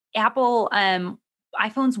as Apple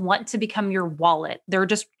iPhones want to become your wallet. They're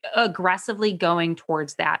just aggressively going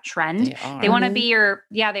towards that trend. They want to be your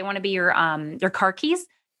car keys.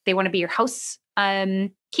 They want to be your house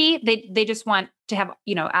key. They just want to have,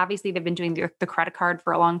 obviously they've been doing the credit card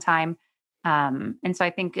for a long time. And so I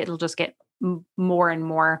think it'll just get more and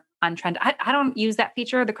more on trend. I don't use that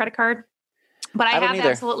feature, the credit card, but I have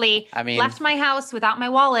absolutely left my house without my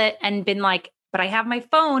wallet and been like, but I have my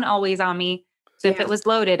phone always on me. So if it was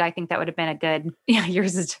loaded, I think that would have been a good,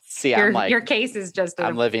 yours is, your case is just,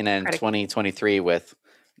 I'm living in 2023 with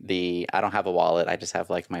I don't have a wallet. I just have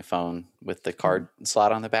like my phone with the card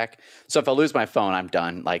slot on the back. So if I lose my phone, I'm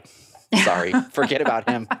done. Like, sorry, forget about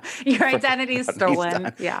him. Your identity is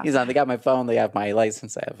stolen. He's done. They got my phone. They have my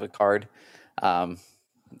license. I have a card. And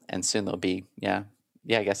soon they'll be, I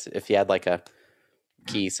guess if you had like a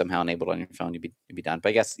key somehow enabled on your phone, you'd be done. But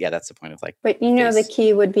I guess, that's the point of like. But the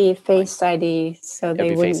key would be Face ID, so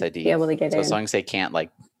they wouldn't be able to get in. So as long as they can't like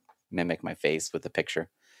mimic my face with a picture,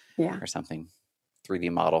 or something, 3D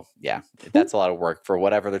model, that's a lot of work for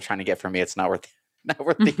whatever they're trying to get from me. It's not worth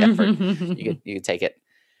the effort. You could take it.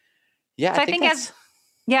 Yeah, so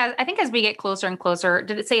I think as we get closer and closer,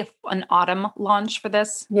 did it say an autumn launch for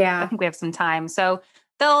this? Yeah, I think we have some time, so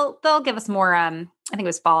they'll give us more. I think it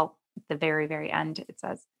was fall. At the very, very end, it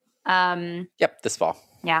says. Yep, this fall.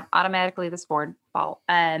 Yeah, automatically this fall.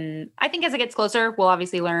 I think as it gets closer, we'll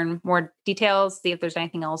obviously learn more details, see if there's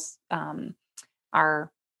anything else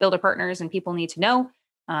our builder partners and people need to know.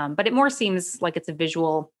 But it more seems like it's a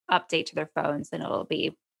visual update to their phones, and it'll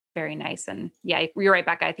be very nice. And yeah, you're right,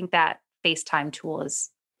 Becca. I think that FaceTime tool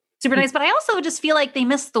is super nice. But I also just feel like they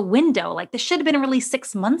missed the window. Like this should have been released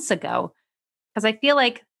 6 months ago, because I feel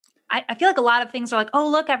like a lot of things are like, oh,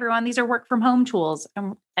 look, everyone, these are work from home tools.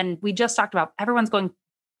 And we just talked about everyone's going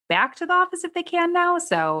back to the office if they can now.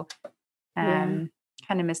 So kind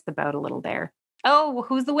of missed the boat a little there. Oh,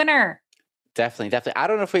 who's the winner? Definitely. I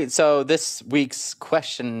don't know if so this week's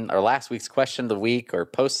question or last week's question of the week or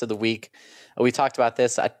post of the week, we talked about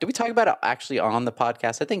this. Did we talk about it actually on the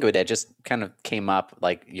podcast? I think it just kind of came up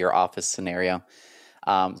like your office scenario.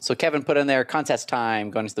 So Kevin put in there contest time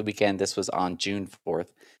going into the weekend. This was on June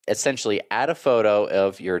 4th. Essentially, add a photo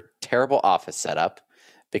of your terrible office setup,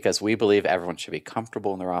 because we believe everyone should be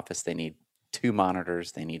comfortable in their office. They need 2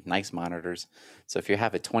 monitors. They need nice monitors. So if you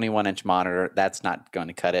have a 21-inch monitor, that's not going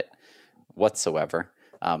to cut it whatsoever.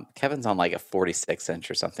 Kevin's on like a 46-inch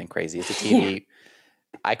or something crazy. It's a TV.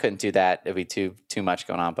 Yeah. I couldn't do that. It'd be too much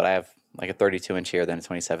going on. But I have like a 32-inch here, then a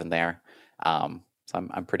 27 there. So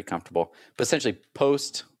I'm pretty comfortable. But essentially,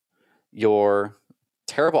 post your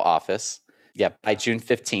terrible office. Yeah, by June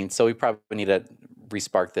 15th. So we probably need to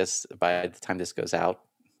respark this by the time this goes out.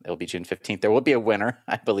 It'll be June 15th. There will be a winner,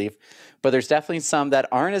 I believe. But there's definitely some that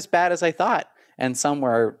aren't as bad as I thought. And some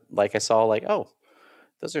where, like I saw, like, oh,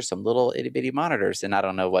 those are some little itty bitty monitors. And I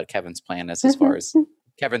don't know what Kevin's plan is as far as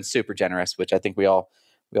Kevin's super generous, which I think we all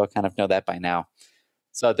kind of know that by now.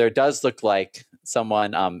 So there does look like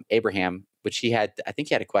someone, Abraham, which I think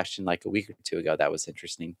he had a question like a week or 2 ago that was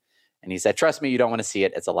interesting. And he said, trust me, you don't want to see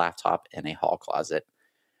it. It's a laptop in a hall closet,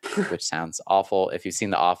 which sounds awful. If you've seen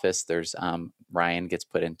The Office, there's Ryan gets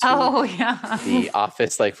put into the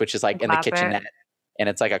office, like, which is like in the kitchenette, and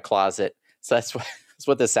it's like a closet. So that's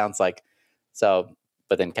what this sounds like. So,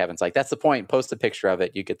 but then Kevin's like, that's the point. Post a picture of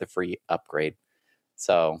it. You get the free upgrade.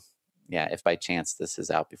 So yeah, if by chance this is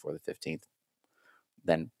out before the 15th,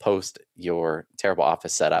 then post your terrible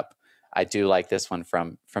office setup. I do like this one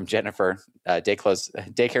from Jennifer.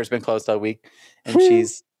 Daycare's been closed all week, and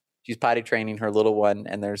she's potty training her little one,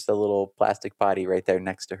 and there's the little plastic potty right there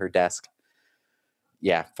next to her desk.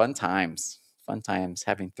 Yeah, fun times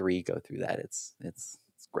having 3 go through that. It's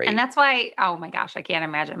great. And that's why, oh my gosh, I can't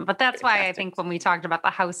imagine. But that's why I think when we talked about the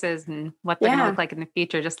houses and what they're going to look like in the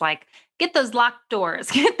future, just like get those locked doors,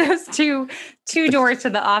 get those two doors to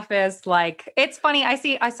the office. Like, it's funny.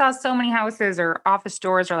 I saw so many houses or office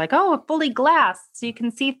doors are like, oh, fully glass, so you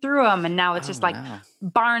can see through them. And now it's just like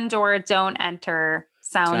barn door, don't enter,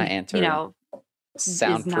 sound,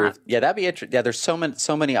 soundproof. Yeah, that'd be interesting. Yeah, there's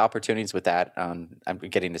so many opportunities with that. I'm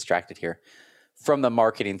getting distracted here. From the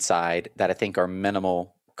marketing side that I think are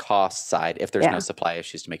minimal cost side, if there's no supply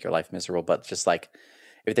issues to make your life miserable. But just like,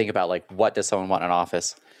 if you think about like, what does someone want in an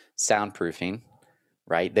office? Soundproofing,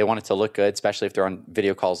 right? They want it to look good, especially if they're on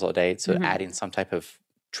video calls all day. So adding some type of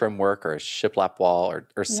trim work or a shiplap wall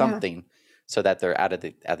or something, so that they're out of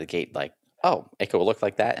the gate like, oh, it could look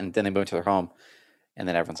like that, and then they move to their home, and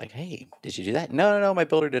then everyone's like, hey, did you do that? No, my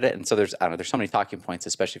builder did it. And so there's so many talking points,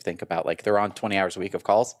 especially if you think about like they're on 20 hours a week of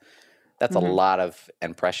calls. That's a lot of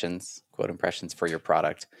impressions, quote impressions for your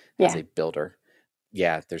product as a builder.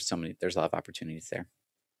 Yeah, there's a lot of opportunities there.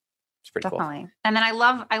 It's pretty cool. And then I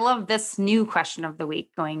love this new question of the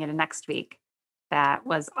week going into next week. That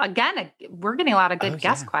was, again, we're getting a lot of good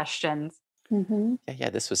guest questions. Mm-hmm. Yeah,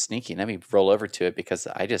 this was sneaky. Let me roll over to it because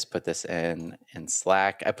I just put this in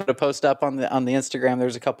Slack. I put a post up on the Instagram.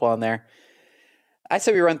 There's a couple on there. I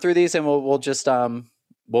said we run through these and we'll just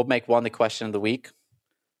we'll make one the question of the week.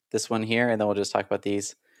 This one here, and then we'll just talk about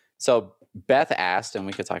these. So Beth asked, and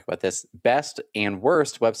we could talk about this, best and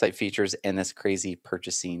worst website features in this crazy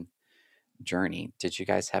purchasing journey. Did you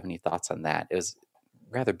guys have any thoughts on that? It was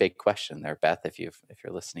a rather big question there, Beth, if you're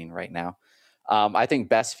listening right now. I think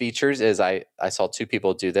best features is I saw two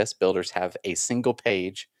people do this. Builders have a single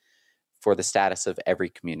page for the status of every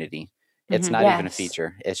community. It's not even a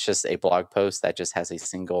feature. It's just a blog post that just has a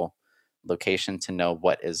single location to know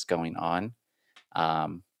what is going on.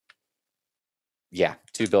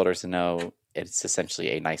 Two builders to know. It's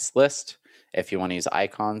essentially a nice list. If you want to use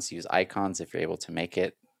icons if you're able to make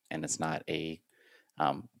it, and it's not a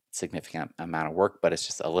significant amount of work, but it's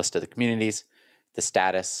just a list of the communities, the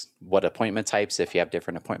status, what appointment types, if you have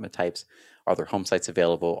different appointment types, are there home sites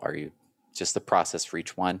available? Are you just the process for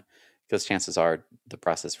each one? Because chances are the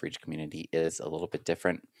process for each community is a little bit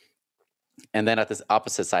different. And then at this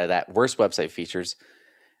opposite side of that, worst website features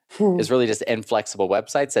is really just inflexible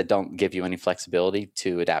websites that don't give you any flexibility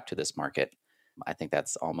to adapt to this market. I think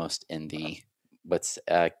that's almost in the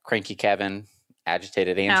cranky Kevin,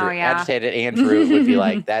 agitated Andrew. Agitated Andrew would be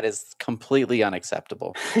like, that is completely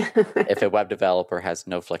unacceptable. If a web developer has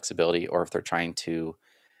no flexibility, or if they're trying to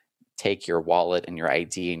take your wallet and your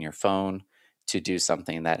ID and your phone to do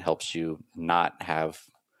something that helps you not have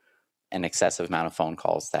an excessive amount of phone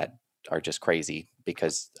calls that are just crazy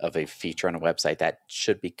because of a feature on a website that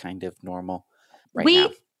should be kind of normal now.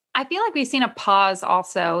 I feel like we've seen a pause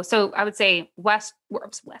also. So I would say worst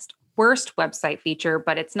website feature,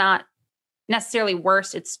 but it's not necessarily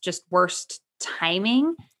worst. It's just worst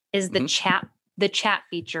timing is the chat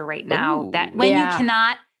feature right now. Ooh. That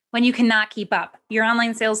when you cannot keep up, your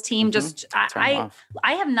online sales team I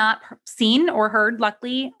have not seen or heard,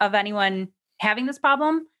 luckily, of anyone having this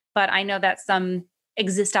problem, but I know that some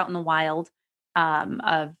exist out in the wild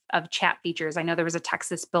of chat features. I know there was a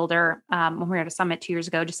Texas builder when we were at a summit 2 years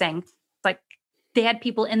ago, just saying like they had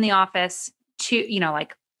people in the office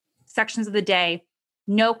like sections of the day,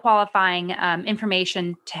 no qualifying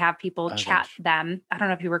information to have people chat them. I don't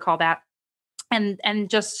know if you recall that. And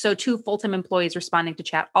just so 2 full-time employees responding to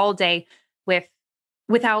chat all day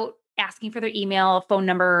without asking for their email, phone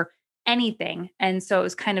number, anything. And so it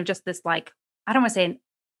was kind of just this, like, I don't want to say an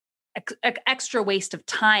extra waste of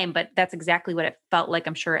time, but that's exactly what it felt like,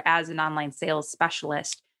 I'm sure, as an online sales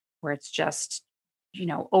specialist, where it's just,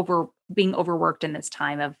 being overworked in this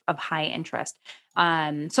time of high interest.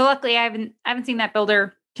 So luckily I haven't seen that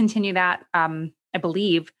builder continue that. I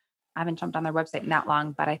believe I haven't jumped on their website in that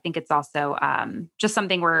long, but I think it's also just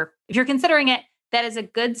something where if you're considering it, that is a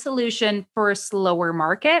good solution for a slower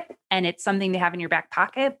market, and it's something to have in your back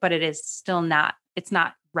pocket, but it is still not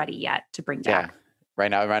ready yet to bring back. Yeah. Right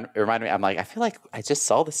now, it reminded me, I'm like, I feel like I just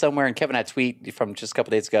saw this somewhere, and Kevin had a tweet from just a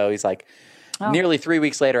couple days ago. He's like, nearly 3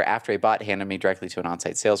 weeks later, after a bot handed me directly to an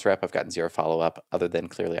on-site sales rep, I've gotten zero follow-up other than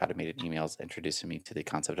clearly automated emails introducing me to the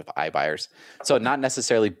concept of iBuyers. So not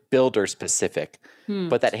necessarily builder specific,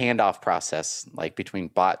 but that handoff process, like between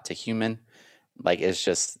bot to human, like is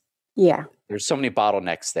just, there's so many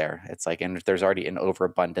bottlenecks there. It's like, and there's already an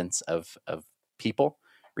overabundance of people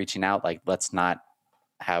reaching out, like, let's not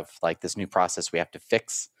have like this new process we have to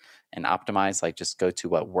fix and optimize, like just go to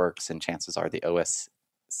what works. And chances are the OSS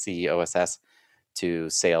to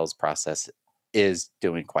sales process is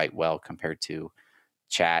doing quite well compared to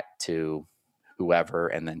chat to whoever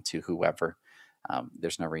and then to whoever.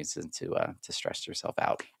 There's no reason to stress yourself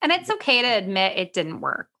out. And it's okay to admit it didn't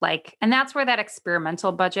work. Like, and that's where that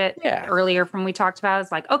experimental budget earlier from we talked about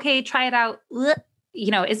is like, okay, try it out.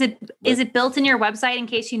 Is it built in your website in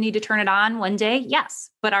case you need to turn it on one day? Yes.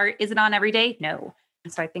 But is it on every day? No.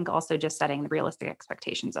 And so I think also just setting the realistic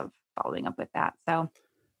expectations of following up with that. So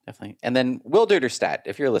definitely. And then Will Duderstadt,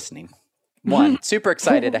 if you're listening, super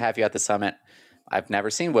excited to have you at the summit. I've never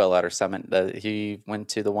seen Will at our summit. He went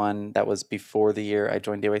to the one that was before the year I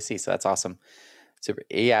joined DOAC. So that's awesome.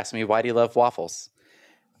 He asked me, why do you love waffles?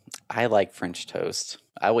 I like French toast.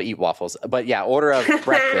 I will eat waffles. But yeah, order of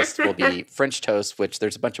breakfast will be French toast, which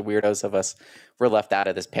there's a bunch of weirdos of us. We're left out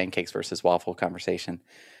of this pancakes versus waffle conversation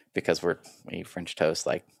because we eat French toast,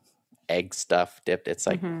 like egg stuff dipped. It's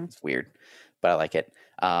like, it's weird, but I like it.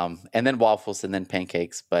 And then waffles and then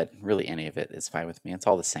pancakes, but really any of it is fine with me. It's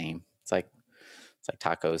all the same. It's like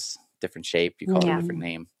tacos, different shape. You call it a different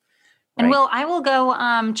name. Right? And I will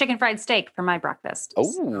go chicken fried steak for my breakfast.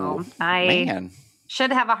 Oh, so man.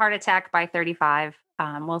 Should have a heart attack by 35.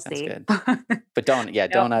 We'll see. Good. But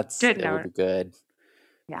donuts, it would be good.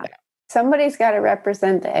 Yeah. Somebody's got to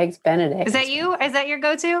represent the Eggs Benedict. Is that you? Is that your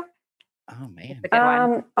go-to? Oh,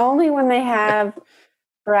 man. Only when they have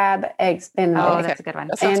crab Eggs Benedict. Oh, that's a good one.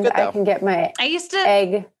 That sounds good, though. I can get my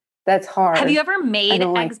egg that's hard. Have you ever made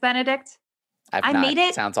Eggs Benedict? I made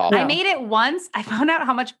it. Sounds awful. I made it once. I found out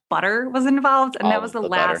how much butter was involved, and that was the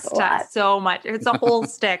last step. So much. It's a whole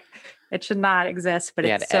stick. It should not exist, but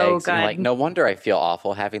it's so good. Like, no wonder I feel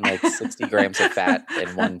awful having like 60 grams of fat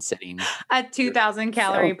in one sitting. A 2,000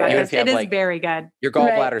 calorie breakfast. It is very good. Your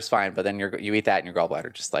gallbladder's fine, but then you eat that and your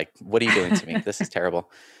gallbladder just like, what are you doing to me? This is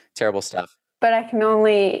terrible. Terrible stuff. But I can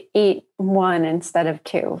only eat one instead of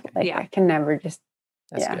two. I can never just.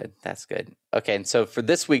 That's good. That's good. Okay. And so for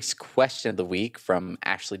this week's question of the week from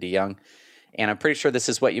Ashley DeYoung, and I'm pretty sure this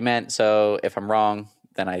is what you meant. So if I'm wrong,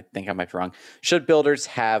 then I think I might be wrong. Should builders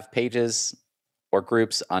have pages or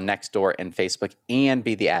groups on Nextdoor and Facebook and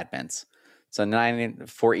be the admins? So 9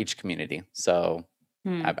 for each community. So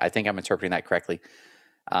I think I'm interpreting that correctly.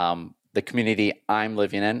 The community I'm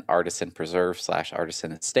living in, Artisan Preserve /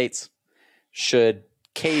 Artisan Estates, should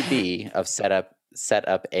KB of set up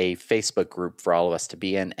a Facebook group for all of us to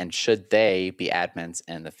be in, and should they be admins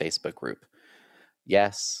in the Facebook group?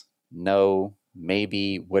 Yes, no,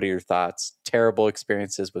 maybe. What are your thoughts? Terrible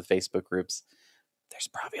experiences with Facebook groups. There's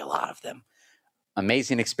probably a lot of them.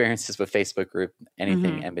 Amazing experiences with Facebook group,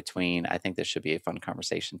 anything in between. I think this should be a fun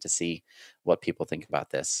conversation to see what people think about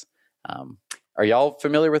this. Are y'all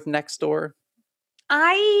familiar with Nextdoor?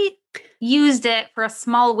 I used it for a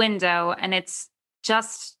small window, and it's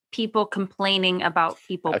just people complaining about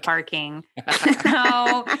people parking.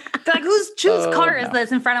 So they're like, whose car is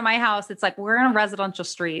this in front of my house? It's like, we're in a residential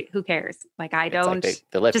street. Who cares? Like, I don't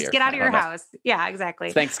they live just here. Get out of your house. Yeah, exactly.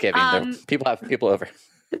 It's Thanksgiving. People have people over.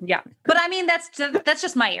 Yeah. But I mean, that's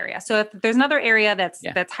just my area. So if there's another area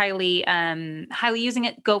that's highly using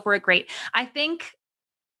it, go for it. Great. I think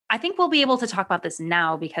we'll be able to talk about this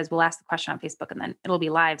now because we'll ask the question on Facebook and then it'll be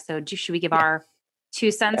live. So should we give our 2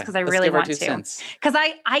 cents? Because I really want to. Because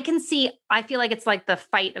I feel like it's like the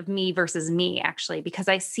fight of me versus me, actually, because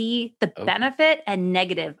I see the benefit and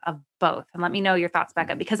negative of both. And let me know your thoughts,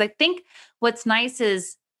 Becca, because I think what's nice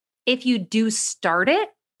is if you do start it,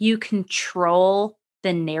 you control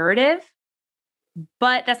the narrative.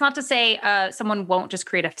 But that's not to say someone won't just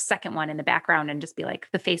create a second one in the background and just be like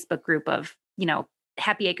the Facebook group of,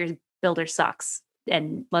 Happy Acres Builder sucks.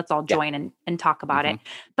 And let's all join and talk about it.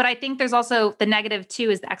 But I think there's also the negative too,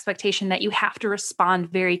 is the expectation that you have to respond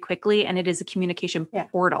very quickly. And it is a communication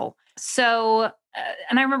portal. So,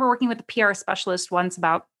 and I remember working with a PR specialist once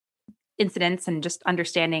about incidents and just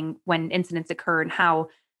understanding when incidents occur and how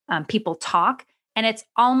people talk. And it's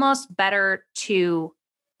almost better to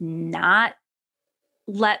not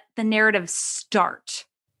let the narrative start.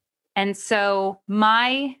 And so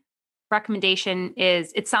my recommendation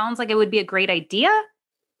is, it sounds like it would be a great idea,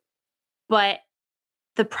 but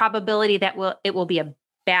the probability that it will be a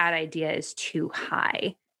bad idea is too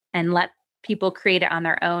high, and let people create it on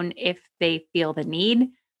their own if they feel the need.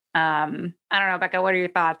 I don't know, Becca, what are your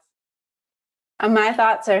thoughts? My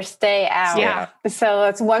thoughts are stay out. Yeah. So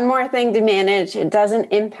it's one more thing to manage. It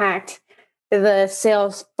doesn't impact the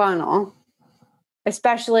sales funnel,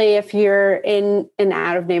 especially if you're in and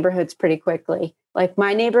out of neighborhoods pretty quickly. Like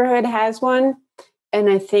my neighborhood has one, and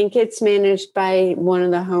I think it's managed by one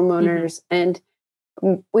of the homeowners. And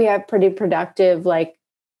we have pretty productive,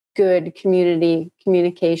 good community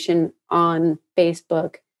communication on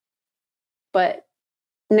Facebook. But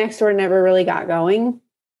Nextdoor never really got going.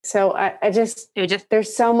 So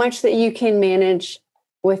there's so much that you can manage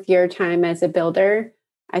with your time as a builder.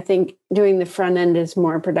 I think doing the front end is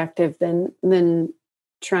more productive than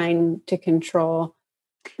trying to control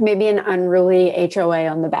maybe an unruly HOA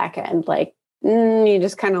on the back end. You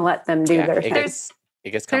just kind of let them do their thing.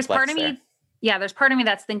 It gets complex. There's part of me, there's part of me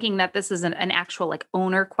that's thinking that this is an actual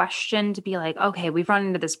owner question to be like, okay, we've run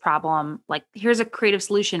into this problem. Here's a creative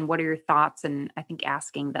solution. What are your thoughts? And I think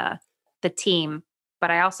asking the team. But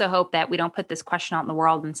I also hope that we don't put this question out in the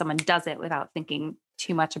world and someone does it without thinking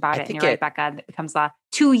too much about it. And you're right, Becca, it becomes a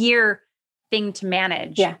 2-year thing to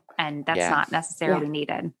manage. Yeah. And that's not necessarily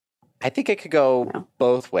needed. I think it could go No.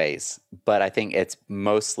 both ways, but I think it's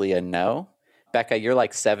mostly a no. Becca, you're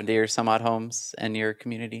like 70 or some odd homes in your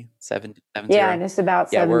community? 70? Yeah, just about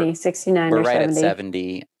Yeah, 70, 69 We're or right 70. at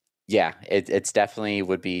 70. Yeah, it's definitely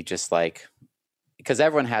would be just like, because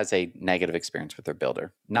everyone has a negative experience with their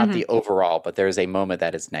builder. Not the overall, but there's a moment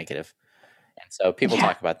that is negative. And so people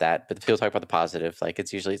talk about that, but people talk about the positive. Like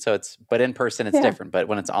it's usually, but in person it's different. But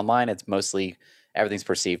when it's online, it's mostly, everything's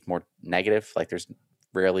perceived more negative. Like there's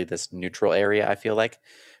rarely this neutral area, I feel like,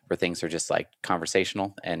 where things are just like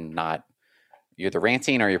conversational and not, you're the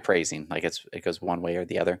ranting or you're praising. Like it goes one way or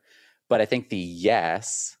the other. But I think the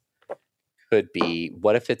yes could be,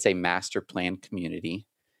 what if it's a master plan community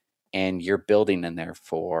and you're building in there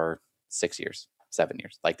for 6 years, 7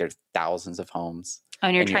 years? Like there's thousands of homes. Oh,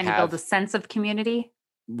 and you're trying to build a sense of community?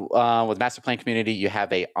 With master plan community, you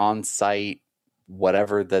have a on-site,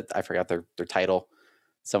 whatever that, I forgot their title,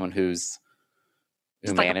 someone who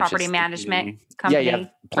like a property management company. Yeah, you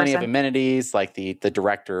have plenty of amenities, like the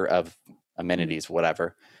director of amenities,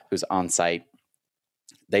 whatever, who's on site.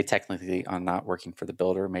 They technically are not working for the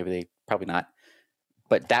builder. Probably not.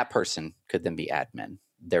 But that person could then be admin.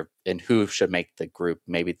 And who should make the group?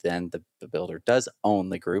 Maybe then the builder does own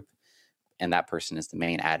the group, and that person is the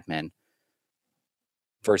main admin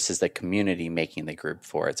versus the community making the group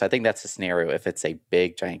for it. So I think that's a scenario. If it's a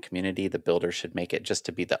big, giant community, the builder should make it just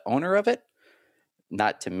to be the owner of it,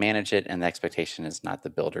 not to manage it. And the expectation is not the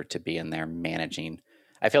builder to be in there managing.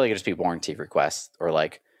 I feel like it'd just be warranty requests or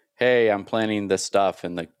like, hey, I'm planting this stuff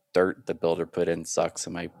and the dirt the builder put in sucks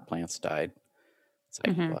and my plants died. It's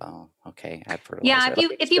like, well, okay, add fertilizer. Yeah,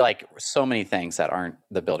 if you like so many things that aren't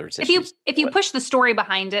the builder's issues. If you push the story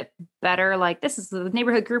behind it better, like this is the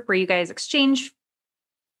neighborhood group where you guys exchange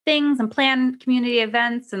things and plan community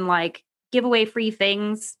events and like give away free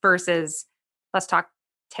things versus let's talk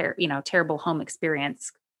terrible home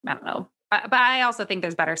experience. I don't know. But I also think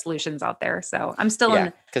there's better solutions out there. So I'm still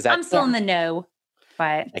in the know.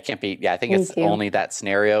 But it can't be. Yeah, I think it's only that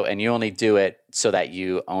scenario, and you only do it so that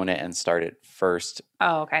you own it and start it first.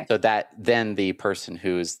 Oh, okay. So that then the person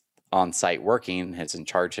who's on site working, is in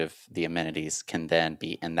charge of the amenities, can then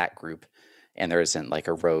be in that group, and there isn't like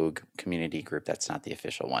a rogue community group that's not the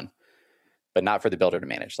official one, but not for the builder to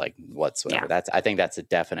manage like whatsoever. Yeah. I think that's a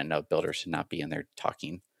definite no. Builder should not be in there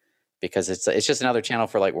talking, because it's just another channel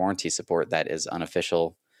for like warranty support that is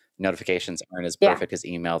unofficial. Notifications aren't as perfect as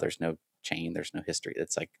email. There's no chain. There's no history.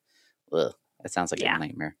 It's like, ugh, it sounds like a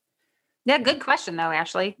nightmare. Yeah, good question though,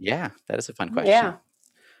 Ashley. Yeah, that is a fun question. Yeah.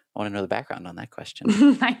 I want to know the background on that question.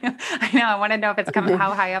 I know. I want to know if it's coming,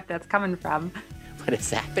 how high up that's coming from. What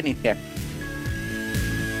is happening there?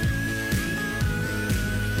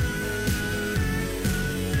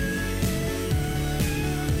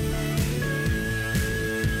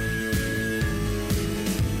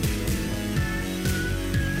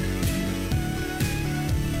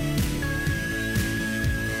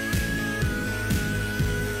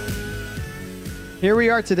 Here we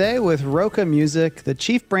are today with Roka Music, the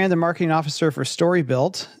Chief Brand and Marketing Officer for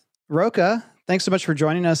StoryBuilt. Roka, thanks so much for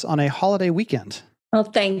joining us on a holiday weekend. Well,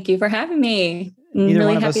 thank you for having me. I'm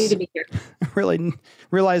really happy to be here. Really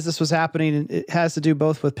realized this was happening. And it has to do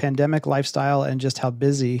both with pandemic lifestyle and just how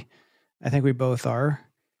busy I think we both are.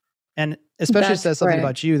 And especially says something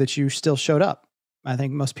about you that you still showed up. I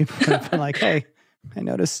think most people would have been like, hey, I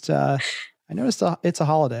noticed it's a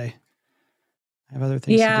holiday. I have other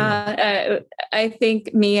things to do. I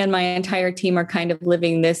think me and my entire team are kind of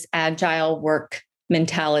living this agile work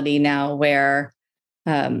mentality now where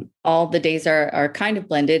all the days are kind of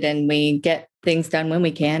blended and we get things done when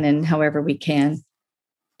we can and however we can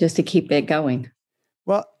just to keep it going.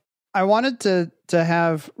 Well, I wanted to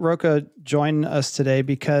have Roka join us today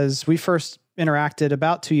because we first interacted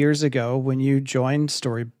about 2 years ago when you joined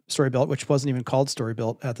StoryBuilt, which wasn't even called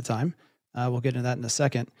StoryBuilt at the time. We'll get into that in a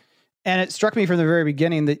second. And it struck me from the very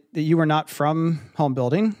beginning that you were not from home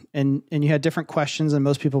building and you had different questions than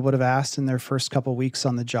most people would have asked in their first couple of weeks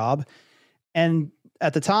on the job. And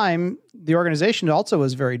at the time, the organization also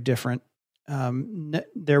was very different.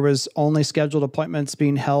 There was only scheduled appointments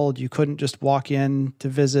being held. You couldn't just walk in to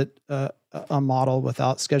visit a model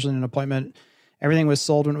without scheduling an appointment. Everything was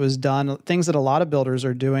sold when it was done. Things that a lot of builders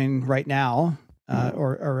are doing right now,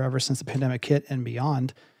 or ever since the pandemic hit and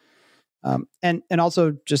beyond. And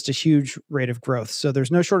also just a huge rate of growth. So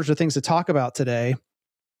there's no shortage of things to talk about today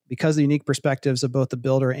because of the unique perspectives of both the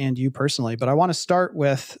builder and you personally. But I want to start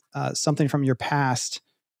with something from your past,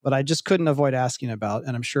 but I just couldn't avoid asking about,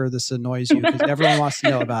 and I'm sure this annoys you because everyone wants to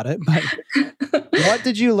know about it. But what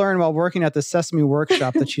did you learn while working at the Sesame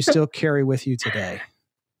Workshop that you still carry with you today?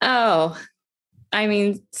 Oh, I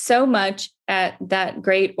mean, so much. at that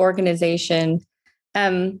great organization.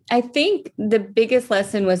 I think the biggest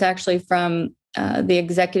lesson was actually from the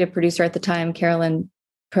executive producer at the time, Carolyn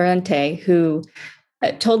Parente, who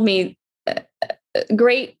told me a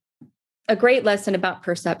great lesson about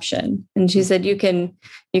perception. And she said, you can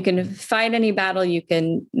fight any battle, you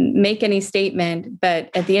can make any statement, but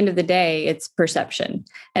at the end of the day, it's perception.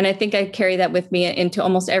 And I think I carry that with me into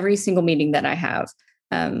almost every single meeting that I have,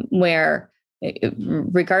 where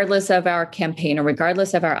regardless of our campaign or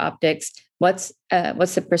regardless of our optics, what's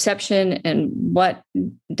the perception and what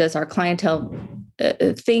does our clientele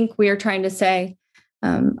think we are trying to say?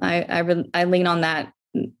 I lean on that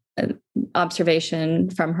observation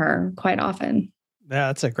from her quite often. Yeah,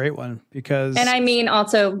 that's a great one because, and I mean,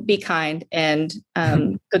 also be kind, and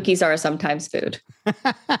cookies are sometimes food.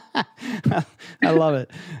 I love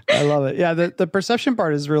it. Yeah, the perception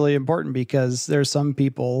part is really important because there's some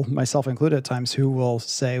people, myself included at times, who will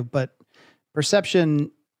say, but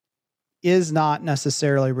perception is not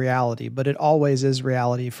necessarily reality, but it always is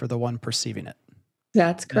reality for the one perceiving it.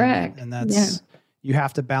 That's correct. And that's, you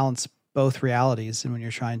have to balance both realities. And when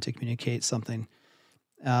you're trying to communicate something,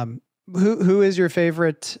 who is your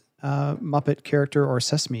favorite Muppet character or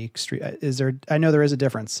Sesame Street? Is there? I know there is a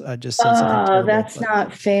difference. Just said something terrible, that's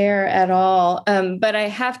not fair at all. But I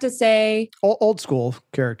have to say, old school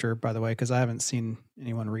character, by the way, because I haven't seen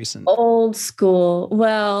anyone recent. Old school.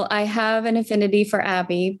 Well, I have an affinity for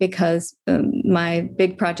Abby because my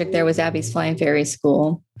big project there was Abby's Flying Fairy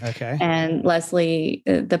School. Okay. And Leslie,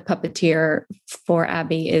 the puppeteer for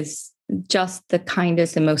Abby, is just the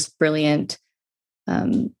kindest and most brilliant,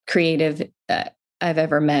 creative I've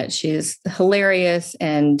ever met. She's hilarious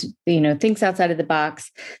and, thinks outside of the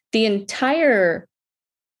box. The entire,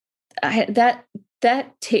 that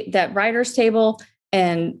writer's table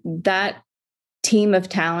and that team of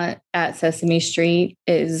talent at Sesame Street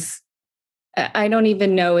is, I don't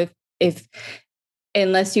even know if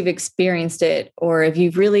unless you've experienced it or if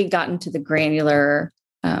you've really gotten to the granular,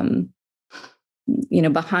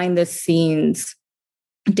 behind the scenes,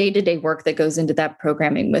 day-to-day work that goes into that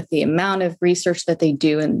programming with the amount of research that they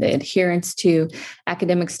do and the adherence to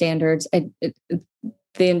academic standards. The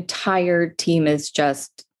entire team is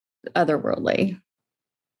just otherworldly.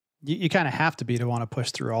 You kind of have to want to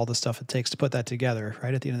push through all the stuff it takes to put that together,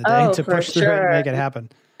 right? At the end of the day, to push through it and make it happen.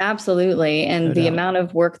 Absolutely. And the amount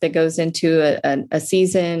of work that goes into a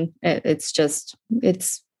season, it's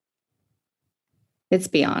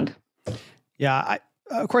beyond. Yeah.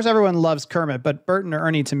 Of course, everyone loves Kermit, but Bert and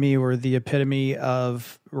Ernie to me were the epitome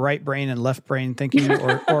of right brain and left brain thinking,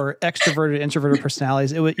 or extroverted, introverted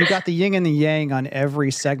personalities. You got the yin and the yang on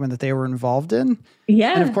every segment that they were involved in.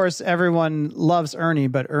 Yeah. And of course, everyone loves Ernie,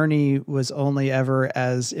 but Ernie was only ever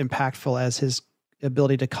as impactful as his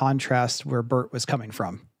ability to contrast where Bert was coming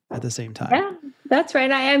from at the same time. Yeah, that's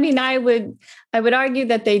right. I mean, I would argue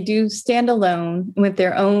that they do stand alone with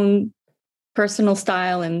their own personal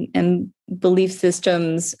style and belief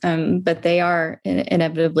systems, but they are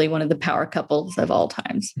inevitably one of the power couples of all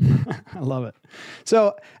times. I love it.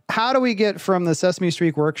 So how do we get from the Sesame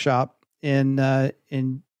Street workshop in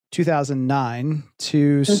 2009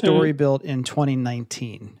 to Story Built in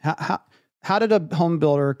 2019? How did a home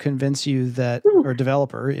builder convince you that, or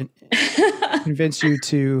developer convince you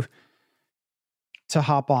to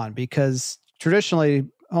hop on? Because traditionally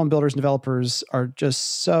home builders and developers are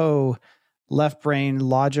just so left brain,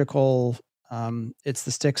 logical. It's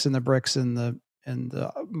the sticks and the bricks and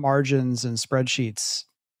the margins and spreadsheets.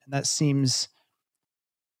 And that seems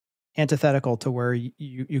antithetical to where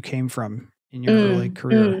you came from in your early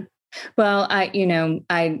career. Well,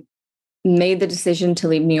 I made the decision to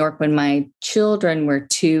leave New York when my children were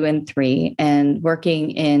 2 and 3, and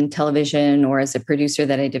working in television or as a producer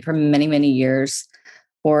that I did for many, many years,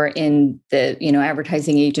 or in the,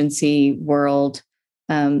 advertising agency world,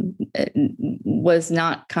 was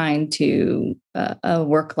not kind to a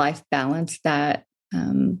work-life balance that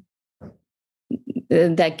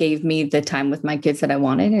gave me the time with my kids that I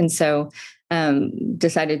wanted. And so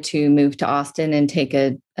decided to move to Austin and take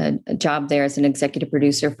a job there as an executive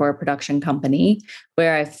producer for a production company,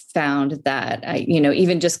 where I found that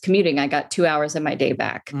even just commuting, I got 2 hours of my day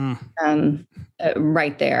back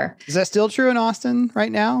right there. Is that still true in Austin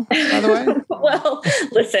right now, by the way? Well,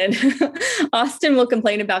 listen, Austin will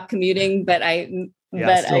complain about commuting, but I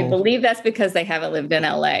believe that's because they haven't lived in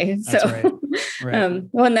LA. So, right.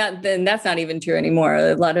 Then that's not even true anymore.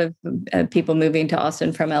 A lot of people moving to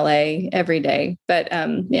Austin from LA every day. But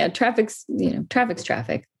traffic's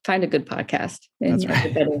traffic. Find a good podcast,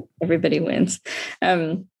 and everybody wins.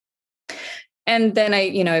 And then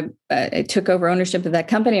I took over ownership of that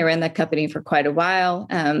company. I ran that company for quite a while.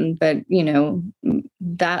 But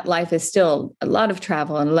that life is still a lot of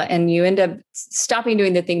travel, and you end up stopping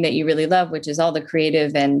doing the thing that you really love, which is all the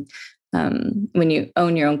creative. And when you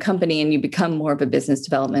own your own company and you become more of a business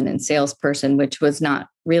development and salesperson, which was not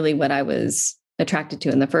really what I was attracted to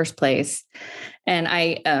in the first place. And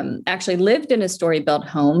I actually lived in a Storybuilt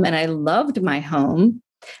home, and I loved my home.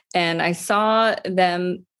 And I saw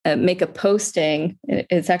them make a posting.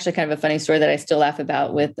 It's actually kind of a funny story that I still laugh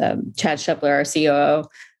about with Chad Shepler, our COO.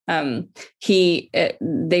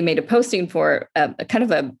 They made a posting for a kind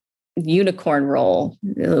of a unicorn role,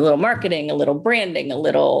 a little marketing, a little branding, a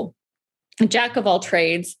little jack of all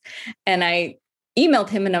trades. And I emailed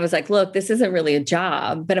him and I was like, look, this isn't really a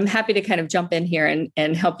job, but I'm happy to kind of jump in here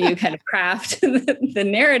and help you kind of craft the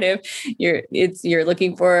narrative. You're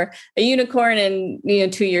looking for a unicorn,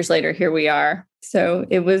 and 2 years later, here we are. So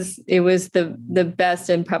it was the best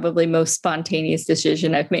and probably most spontaneous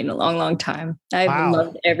decision I've made in a long, long time. I've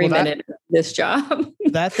loved every minute of this job.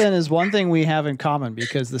 That then is one thing we have in common,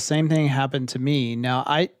 because the same thing happened to me. Now,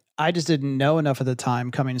 I just didn't know enough at the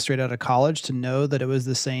time coming straight out of college to know that it was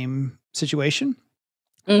the same situation.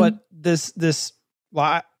 But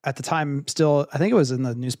at the time, still, I think it was in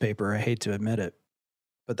the newspaper. I hate to admit it,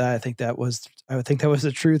 but I would think that was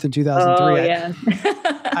the truth in 2003. Oh,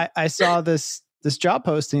 yeah. I saw this job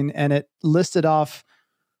posting, and it listed off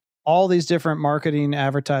all these different marketing,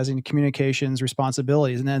 advertising, communications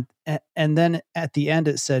responsibilities. And then at the end,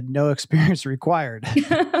 it said no experience required.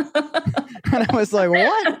 And I was like,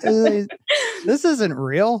 what? This isn't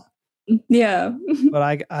real. Yeah.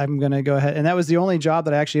 But I'm going to go ahead. And that was the only job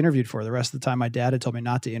that I actually interviewed for. The rest of the time, my dad had told me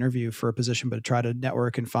not to interview for a position, but to try to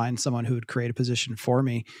network and find someone who would create a position for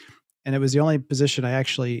me. And it was the only position I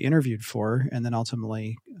actually interviewed for, and then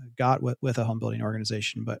ultimately got with a home building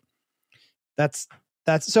organization. But that's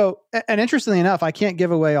so. And interestingly enough, I can't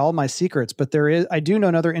give away all my secrets, but I do know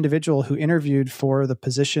another individual who interviewed for the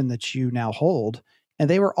position that you now hold, and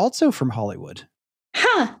they were also from Hollywood.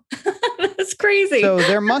 Huh. That's crazy. So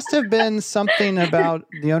there must have been something about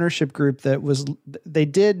the ownership group they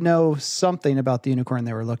did know something about the unicorn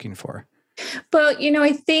they were looking for. Well,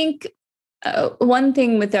 I think one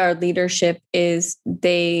thing with our leadership is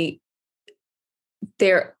they're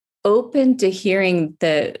open to hearing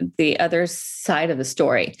the other side of the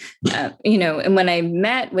story. And when I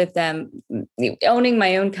met with them, owning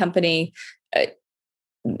my own company,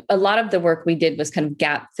 a lot of the work we did was kind of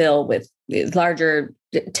gap fill with larger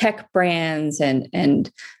tech brands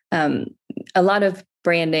and a lot of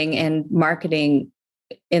branding and marketing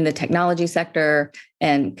in the technology sector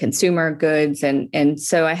and consumer goods. And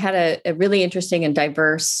so I had a really interesting and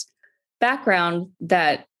diverse background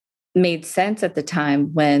that made sense at the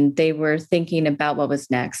time when they were thinking about what was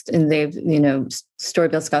next. And they've,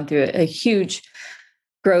 Storybuilt's gone through a huge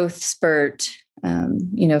growth spurt,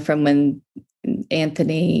 from when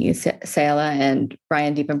Anthony Sala and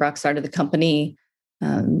Brian Diepenbrock started the company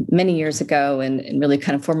many years ago and really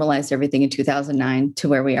kind of formalized everything in 2009 to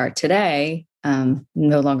where we are today.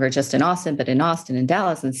 No longer just in Austin, but in Austin and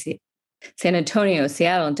Dallas and San Antonio,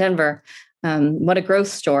 Seattle and Denver. What a growth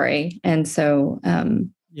story. And so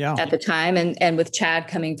at the time, and with Chad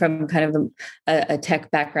coming from kind of a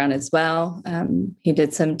tech background as well, he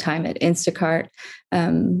did some time at Instacart.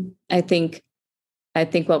 I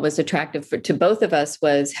think what was attractive to both of us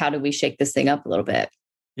was, how do we shake this thing up a little bit?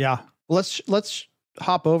 Yeah. Let's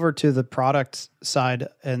hop over to the product side,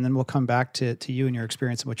 and then we'll come back to you and your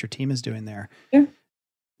experience and what your team is doing there. Sure.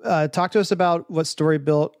 Talk to us about what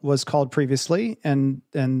Storybuilt was called previously, and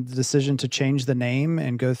the decision to change the name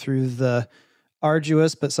and go through the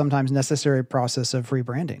arduous but sometimes necessary process of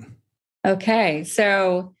rebranding. Okay.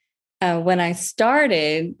 So when I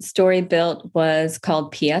started, Storybuilt was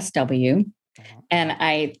called PSW. And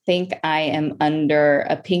I think I am under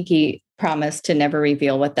a pinky promise to never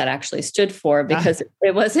reveal what that actually stood for, because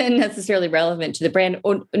it wasn't necessarily relevant to the brand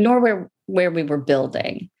nor where we were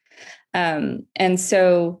building. And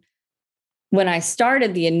so when I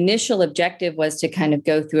started, the initial objective was to kind of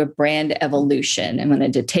go through a brand evolution. I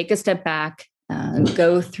wanted to take a step back,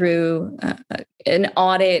 go through an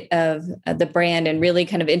audit of the brand and really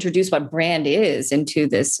kind of introduce what brand is into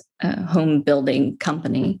this home building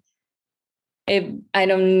company. I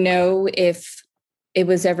don't know if it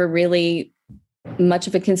was ever really much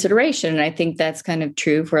of a consideration. And I think that's kind of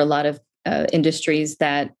true for a lot of industries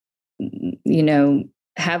that,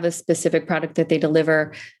 have a specific product that they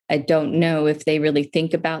deliver. I don't know if they really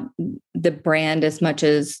think about the brand as much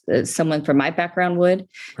as someone from my background would.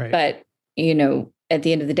 Right. But, at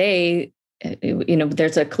the end of the day,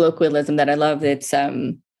 there's a colloquialism that I love. It's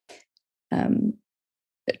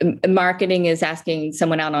marketing is asking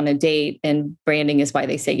someone out on a date, and branding is why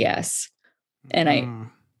they say yes.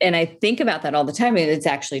 And I think about that all the time, and it's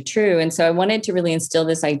actually true. And so I wanted to really instill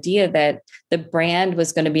this idea that the brand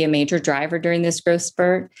was going to be a major driver during this growth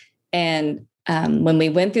spurt. And when we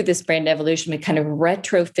went through this brand evolution, we kind of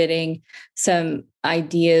retrofitting some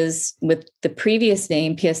ideas with the previous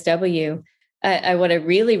name, PSW. What I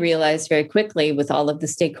really realized very quickly with all of the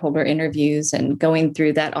stakeholder interviews and going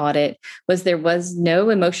through that audit was there was no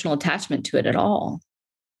emotional attachment to it at all.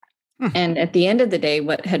 And at the end of the day,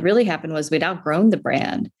 what had really happened was we'd outgrown the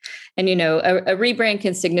brand. And, a rebrand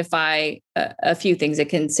can signify a few things. It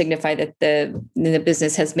can signify that the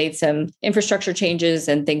business has made some infrastructure changes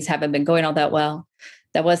and things haven't been going all that well.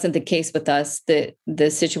 That wasn't the case with us. The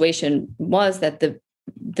situation was that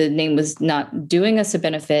the name was not doing us a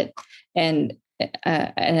benefit. And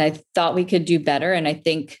I thought we could do better. And I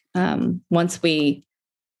think once we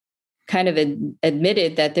kind of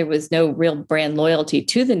admitted that there was no real brand loyalty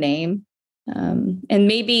to the name, and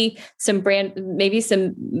maybe some brand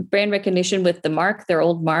recognition with the mark, their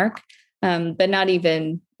old mark, but not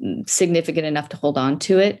even significant enough to hold on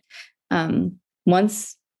to it.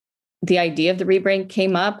 Once the idea of the rebrand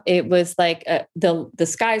came up, it was like the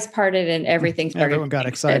skies parted and everything started. Everyone got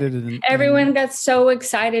excited. Everyone got so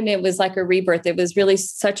excited. And it was like a rebirth. It was really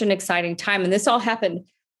such an exciting time. And this all happened,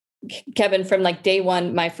 Kevin, from like day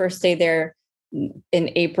one, my first day there in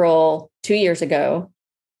April 2 years ago,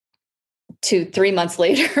 to 3 months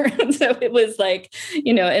later. So it was like,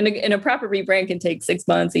 and a proper rebrand can take 6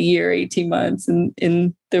 months, a year, 18 months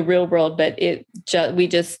in the real world. But we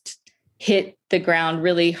just hit the ground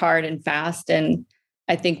really hard and fast. And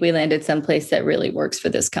I think we landed someplace that really works for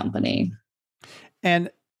this company.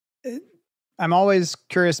 And I'm always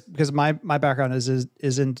curious because my background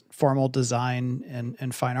is in formal design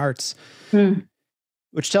and fine arts,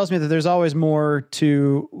 which tells me that there's always more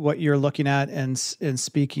to what you're looking at and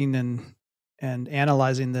speaking and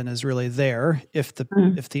analyzing than is really there. If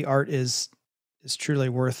the art is truly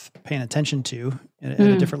worth paying attention to at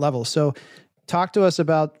a different level. So talk to us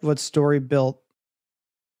about what StoryBuilt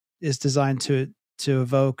is designed to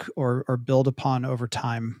evoke or build upon over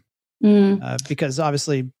time. Because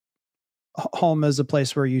obviously home is a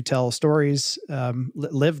place where you tell stories,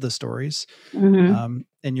 live the stories, and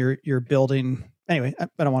you're building. Anyway,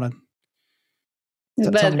 I don't want to.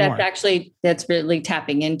 But that's really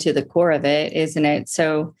tapping into the core of it, isn't it?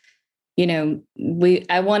 So,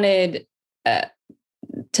 I wanted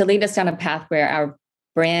to lead us down a path where our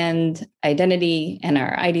brand identity and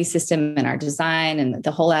our ID system and our design and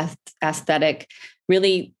the whole aesthetic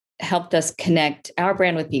really helped us connect our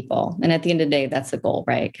brand with people. And at the end of the day, that's the goal,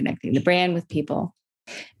 right? Connecting the brand with people.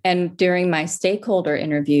 And during my stakeholder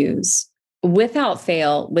interviews, without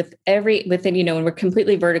fail, within, and we're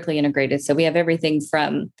completely vertically integrated. So we have everything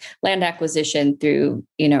from land acquisition through,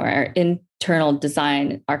 our internal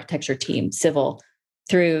design architecture team, civil,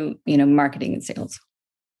 through, marketing and sales.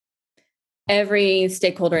 Every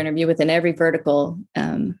stakeholder interview within every vertical,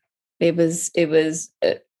 it was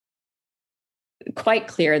quite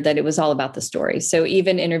clear that it was all about the story. So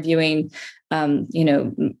even interviewing,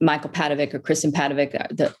 Michael Padovic or Kristen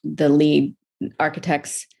Padovic, the lead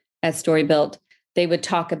architects at StoryBuilt, they would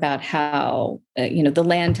talk about how, the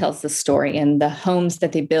land tells the story and the homes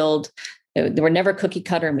that they build, they were never cookie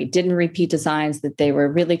cutter and we didn't repeat designs, that they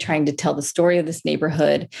were really trying to tell the story of this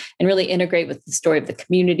neighborhood and really integrate with the story of the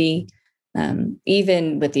community.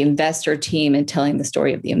 Even with the investor team and telling the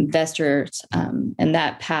story of the investors and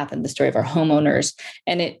that path and the story of our homeowners.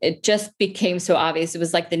 And it just became so obvious. It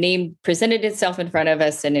was like the name presented itself in front of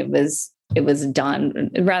us and it was done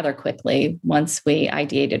rather quickly once we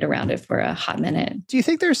ideated around it for a hot minute. Do you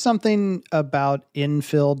think there's something about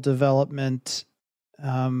infill development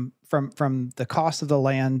from the cost of the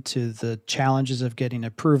land to the challenges of getting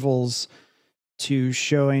approvals to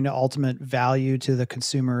showing ultimate value to the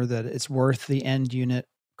consumer that it's worth the end unit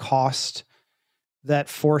cost that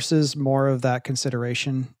forces more of that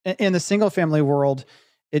consideration? In the single family world,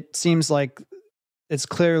 it seems like it's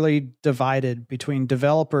clearly divided between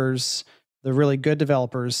developers. The really good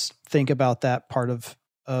developers think about that part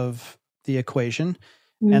of the equation.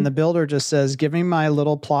 And the builder just says, give me my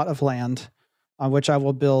little plot of land on which I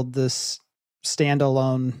will build this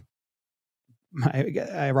standalone,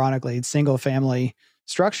 ironically, single family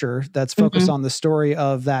structure that's focused on the story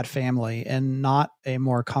of that family and not a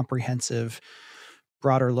more comprehensive,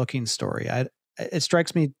 broader looking story. It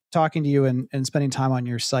strikes me talking to you and spending time on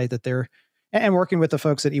your site that and working with the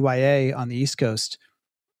folks at EYA on the East Coast,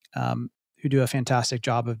 who do a fantastic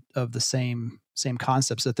job of the same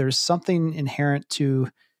concepts, that there's something inherent to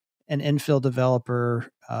an infill developer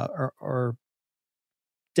or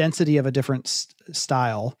density of a different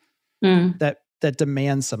style Mm. that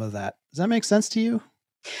demands some of that. Does that make sense to you?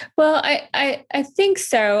 Well, I think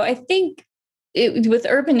so. I think with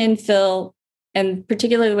urban infill, and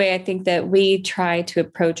particularly the way I think that we try to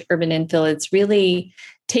approach urban infill, it's really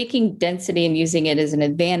taking density and using it as an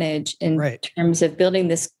advantage in terms of building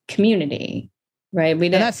this community, right?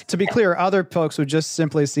 And that's, to be clear, other folks would just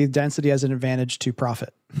simply see density as an advantage to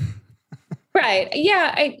profit. Right.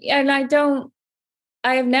 Yeah.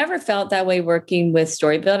 I have never felt that way working with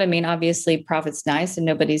StoryBuilt. I mean, obviously profit's nice and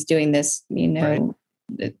nobody's doing this,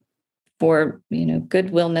 for,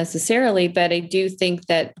 goodwill necessarily, but I do think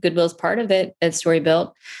that goodwill is part of it at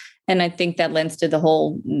StoryBuilt. And I think that lends to the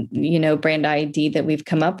whole, brand ID that we've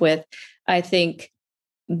come up with. I think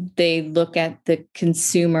they look at the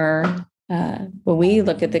consumer, we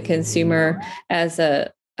look at the consumer as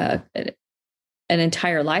an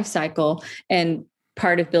entire life cycle. And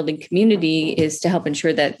part of building community is to help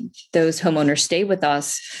ensure that those homeowners stay with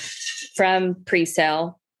us from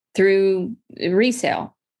pre-sale through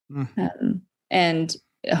resale. And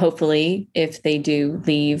hopefully, if they do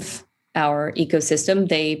leave our ecosystem,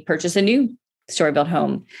 they purchase a new StoryBuilt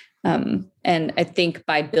home. And I think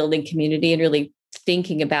by building community and really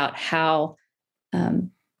thinking about how,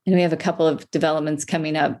 and we have a couple of developments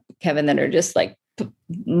coming up, Kevin, that are just like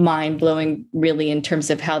mind blowing, really, in terms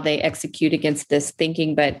of how they execute against this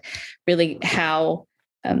thinking, but really how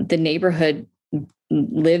the neighborhood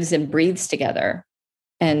lives and breathes together.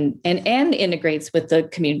 And integrates with the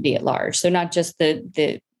community at large. So not just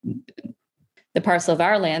the parcel of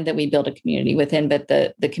our land that we build a community within, but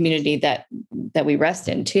the community that we rest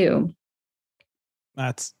in too.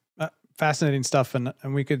 That's fascinating stuff, and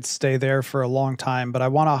we could stay there for a long time. But I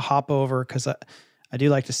want to hop over, because I do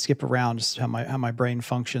like to skip around just how my brain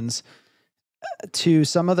functions, to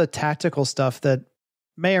some of the tactical stuff that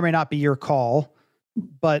may or may not be your call,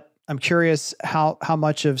 but I'm curious how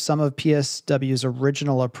much of some of PSW's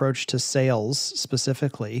original approach to sales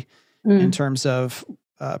specifically in terms of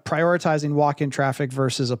prioritizing walk-in traffic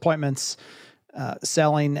versus appointments,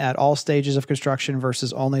 selling at all stages of construction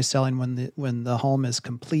versus only selling when the home is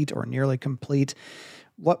complete or nearly complete.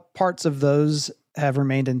 What parts of those have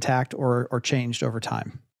remained intact or changed over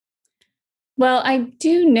time? Well, I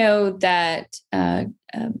do know that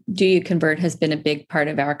Do You Convert has been a big part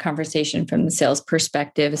of our conversation from the sales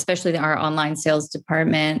perspective, especially our online sales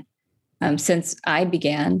department, since I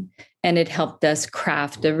began. And it helped us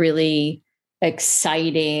craft a really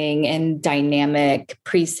exciting and dynamic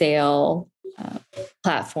pre-sale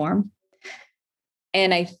platform.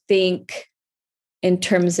 And I think in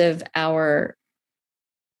terms of our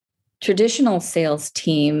traditional sales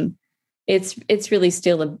team, it's really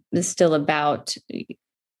still about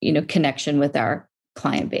connection with our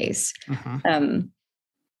client base.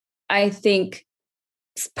 I think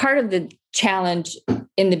part of the challenge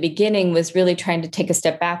in the beginning was really trying to take a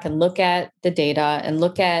step back and look at the data and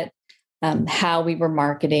look at how we were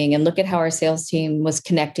marketing and look at how our sales team was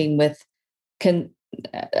connecting with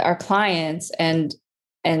our clients and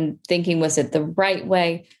thinking, was it the right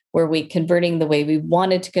way? Were we converting the way we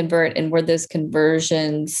wanted to convert? And were those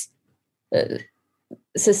conversions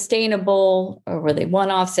sustainable, or were they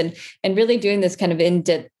one-offs? And really doing this kind of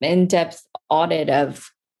in-depth audit of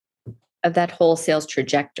that whole sales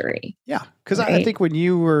trajectory. Yeah, because right? I think when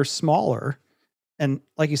you were smaller, and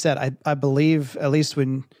like you said, I believe at least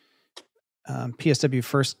when PSW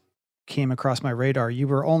first came across my radar, you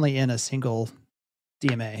were only in a single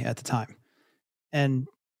DMA at the time. And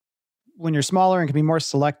when you're smaller and can be more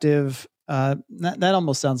selective, that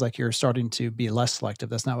almost sounds like you're starting to be less selective.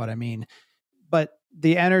 That's not what I mean. But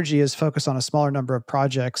the energy is focused on a smaller number of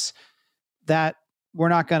projects that we're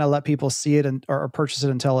not going to let people see it or purchase it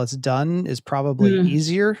until it's done is probably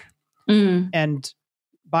easier. And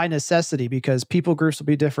by necessity, because people groups will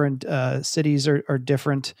be different, cities are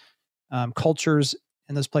different, cultures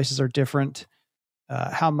in those places are different.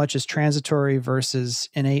 How much is transitory versus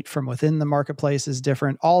innate from within the marketplace is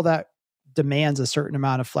different. All that demands a certain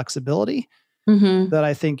amount of flexibility that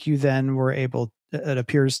I think you then were able, it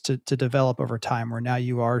appears to develop over time, where now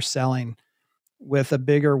you are selling with a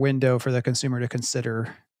bigger window for the consumer to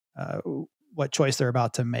consider what choice they're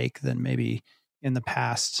about to make than maybe in the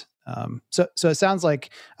past. So it sounds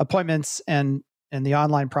like appointments and the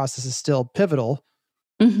online process is still pivotal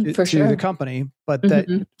to the company, but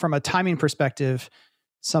that from a timing perspective,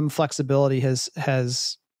 some flexibility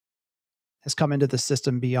has come into the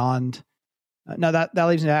system beyond. Now that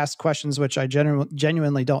leaves me to ask questions which I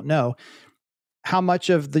genuinely don't know. How much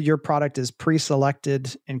of your product is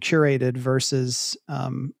pre-selected and curated versus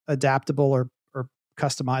adaptable or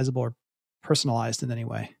customizable or personalized in any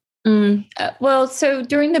way? Well, so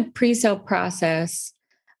during the pre-sale process,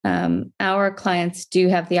 our clients do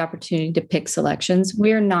have the opportunity to pick selections.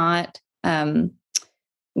 We're not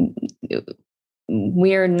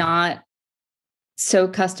so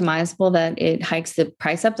customizable that it hikes the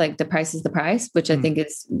price up. Like the price is the price, which I think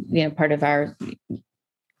is, part of our.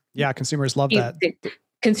 Yeah. Consumers love that.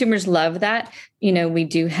 Consumers love that. We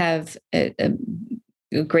do have a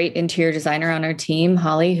great interior designer on our team,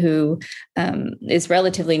 Holly, who is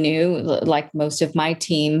relatively new, like most of my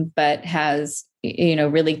team, but has,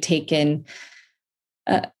 really taken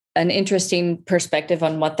an interesting perspective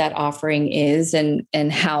on what that offering is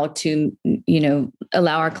and how to,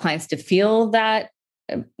 allow our clients to feel that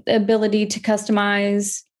ability to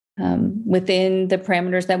customize within the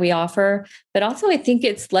parameters that we offer. But also, I think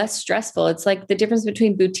it's less stressful. It's like the difference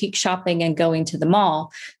between boutique shopping and going to the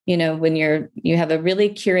mall. When you have a really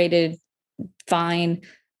curated, fine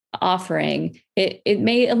offering, it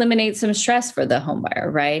may eliminate some stress for the home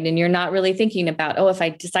buyer, right? And you're not really thinking about, if I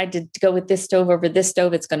decide to go with this stove over this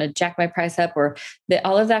stove, it's going to jack my price up, or that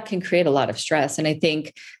all of that can create a lot of stress. And I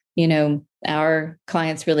think, our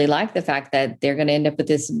clients really like the fact that they're going to end up with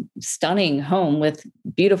this stunning home with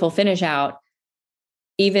beautiful finish out,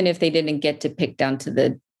 even if they didn't get to pick down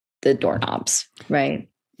to the doorknobs, right?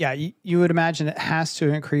 Yeah, you would imagine it has to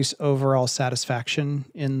increase overall satisfaction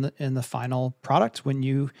in the final product when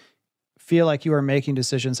you feel like you are making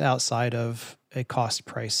decisions outside of a cost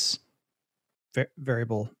price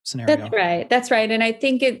variable scenario. That's right. And I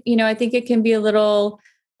think it can be a little,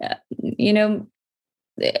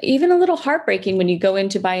 even a little heartbreaking when you go in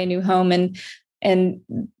to buy a new home and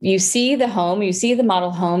you see the home, you see the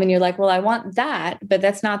model home, and you're like, well, I want that, but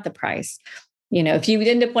that's not the price. If you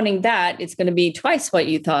end up wanting that, it's going to be twice what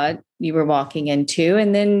you thought you were walking into.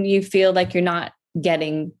 And then you feel like you're not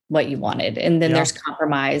getting what you wanted. And then there's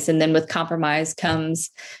compromise. And then with compromise comes,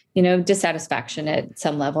 dissatisfaction at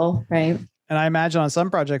some level, right? And I imagine on some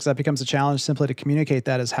projects that becomes a challenge simply to communicate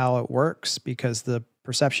that as how it works, because the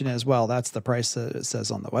perception is, well, that's the price that it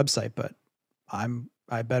says on the website, but I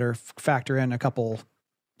better factor in a couple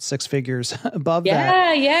six figures above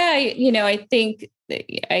that. Yeah. I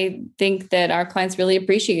think that our clients really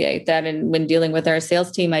appreciate that. And when dealing with our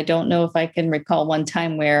sales team, I don't know if I can recall one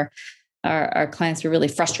time where our clients were really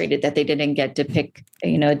frustrated that they didn't get to pick,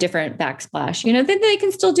 a different backsplash. Then they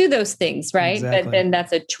can still do those things, right? Exactly. But then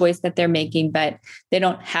that's a choice that they're making, but they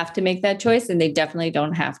don't have to make that choice, and they definitely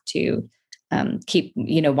don't have to keep,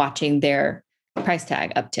 watching their price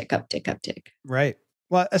tag uptick. Right.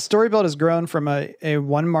 Well, a StoryBuilt has grown from a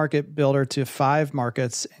one market builder to 5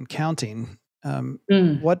 markets and counting.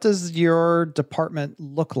 What does your department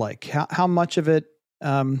look like? How much of it,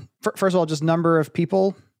 first of all, just number of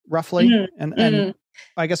people roughly? And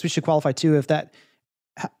I guess we should qualify too, if that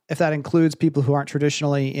includes people who aren't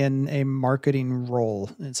traditionally in a marketing role.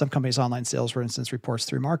 In some companies, online sales, for instance, reports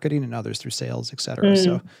through marketing, and others through sales, et cetera.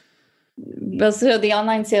 So the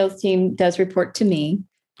online sales team does report to me.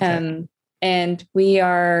 Okay. And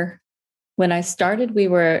when I started, we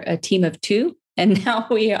were a team of 2, and now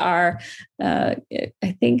we are, I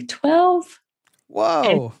think 12.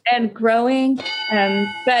 Whoa. And growing.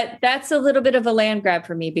 But that's a little bit of a land grab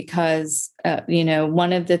for me because,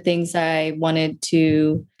 one of the things I wanted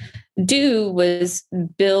to do was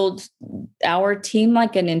build our team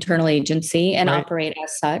like an internal agency and operate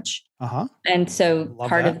as such. Uh-huh. And so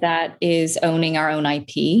part of that is owning our own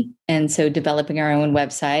IP. And so developing our own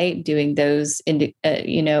website, doing those,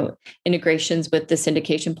 integrations with the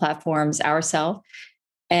syndication platforms ourselves.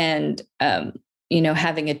 And,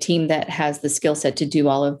 having a team that has the skill set to do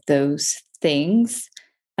all of those things,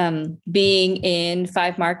 being in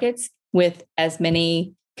 5 markets with as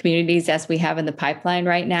many communities as we have in the pipeline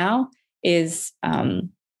right now is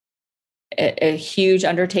a huge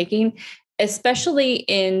undertaking, especially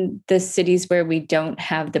in the cities where we don't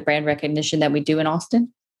have the brand recognition that we do in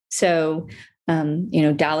Austin. So,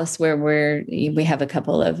 Dallas, where we have a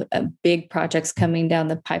couple of big projects coming down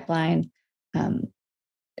the pipeline.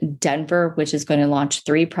 Denver, which is going to launch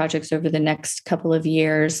 3 projects over the next couple of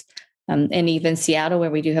years. And even Seattle, where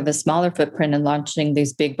we do have a smaller footprint and launching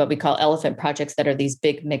these big, what we call elephant projects that are these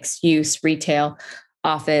big mixed use, retail,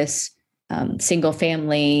 office, single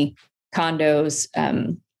family, condos.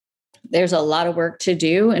 There's a lot of work to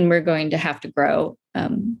do, and we're going to have to grow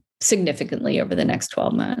significantly over the next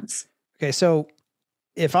 12 months. Okay. So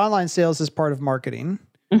if online sales is part of marketing,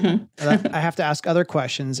 I have to ask other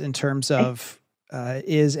questions in terms of,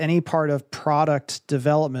 is any part of product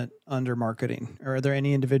development under marketing? Or are there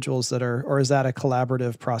any individuals or is that a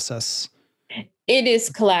collaborative process? It is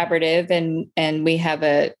collaborative, and we have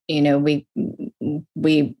we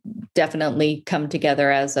we definitely come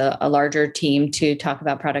together as a larger team to talk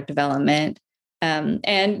about product development. And,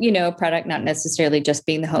 product not necessarily just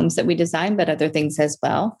being the homes that we design, but other things as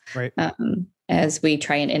well. Right. As we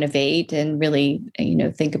try and innovate and really,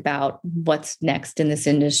 think about what's next in this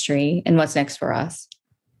industry and what's next for us.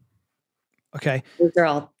 Okay. Those are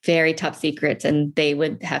all very top secrets, and they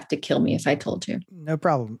would have to kill me if I told you. No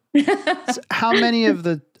problem. So how many of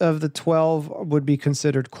the 12 would be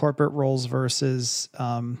considered corporate roles versus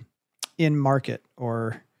in market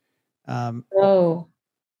or? Oh,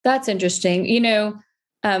 that's interesting.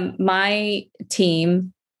 My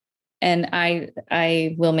team, and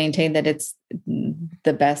I will maintain that it's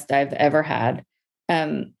the best I've ever had.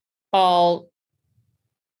 All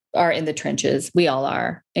are in the trenches. We all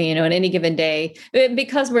are, in any given day,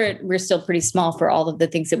 because we're still pretty small for all of the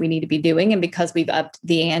things that we need to be doing. And because we've upped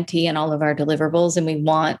the ante and all of our deliverables, and we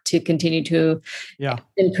want to continue to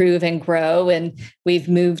improve and grow. And we've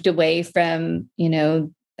moved away from,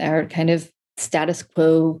 our kind of status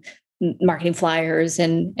quo marketing flyers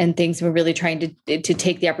and things. We're really trying to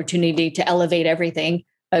take the opportunity to elevate everything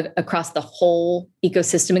across the whole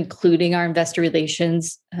ecosystem, including our investor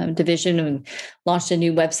relations division, and launched a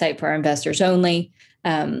new website for our investors only.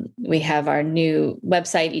 We have our new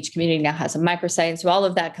website. Each community now has a microsite. So all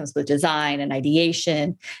of that comes with design and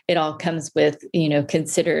ideation. It all comes with,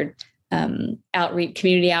 considered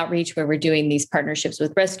community outreach, where we're doing these partnerships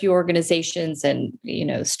with rescue organizations and,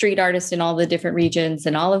 street artists in all the different regions.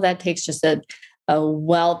 And all of that takes just a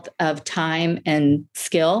wealth of time and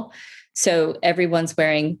skill. So everyone's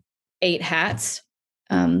wearing 8 hats,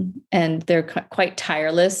 and they're quite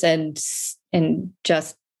tireless and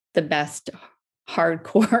just the best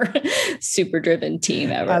hardcore, super driven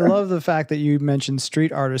team ever. I love the fact that you mentioned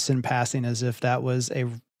street artists in passing as if that was a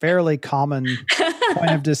fairly common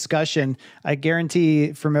point of discussion. I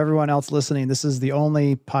guarantee from everyone else listening, this is the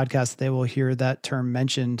only podcast they will hear that term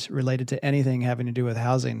mentioned related to anything having to do with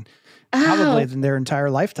housing, probably in their entire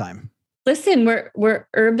lifetime. Listen, we're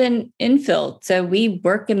urban infill, so we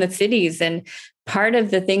work in the cities, and part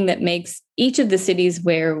of the thing that makes each of the cities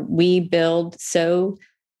where we build so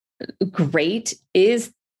great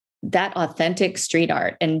is that authentic street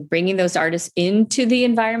art, and bringing those artists into the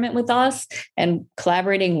environment with us and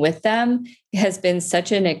collaborating with them has been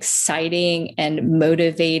such an exciting and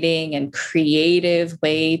motivating and creative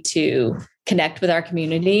way to connect with our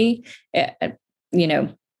community.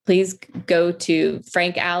 Please go to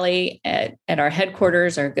Frank Alley at our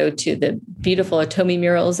headquarters, or go to the beautiful Otomi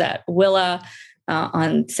murals at Willa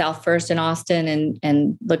on South First in Austin,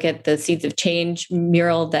 and look at the Seeds of Change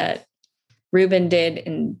mural that Ruben did,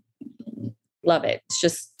 and love it. It's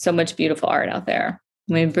just so much beautiful art out there.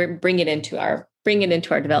 I mean, bring it into our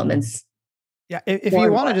developments. Yeah, if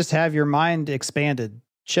you want to just have your mind expanded,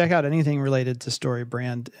 check out anything related to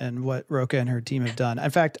StoryBrand and what Roka and her team have done. In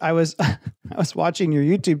fact, I was watching your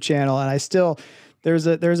YouTube channel, and there's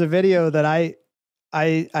a video that I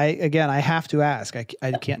have to ask.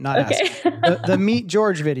 I can't not ask. The Meet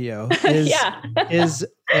George video is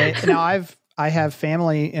now I have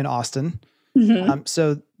family in Austin. Mm-hmm.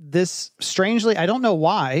 So this, strangely, I don't know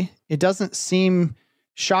why, it doesn't seem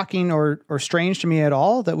shocking or strange to me at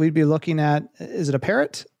all that we'd be looking at. Is it a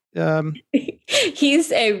parrot?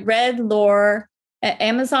 He's a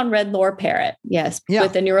Amazon red lore parrot. Yes. Yeah.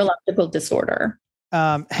 With a neurological disorder.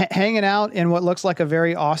 Hanging out in what looks like a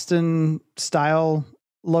very Austin style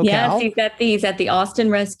locale. Yes. He's at the Austin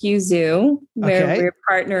Rescue Zoo, where we're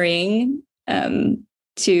partnering,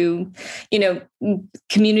 to,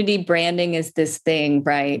 community branding is this thing,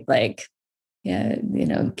 right? Like,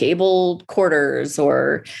 gabled quarters,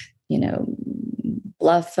 or,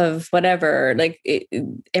 bluff of whatever, like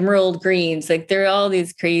emerald greens, like there are all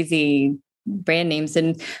these crazy brand names.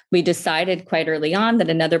 And we decided quite early on that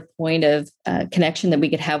another point of connection that we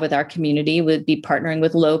could have with our community would be partnering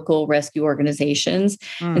with local rescue organizations.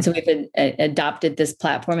 And so we've adopted this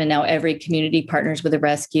platform, and now every community partners with a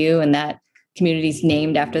rescue, and that community is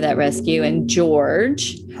named after that rescue. And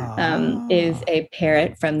George is a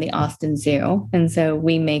parrot from the Austin Zoo. And so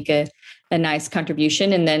we make a nice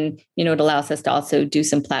contribution. And then, it allows us to also do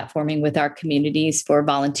some platforming with our communities for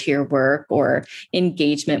volunteer work or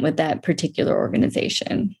engagement with that particular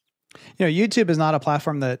organization. YouTube is not a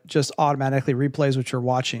platform that just automatically replays what you're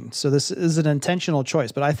watching. So this is an intentional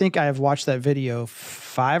choice, but I think I have watched that video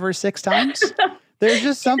 5 or 6 times. There's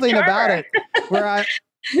just something about it where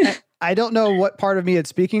I don't know what part of me it's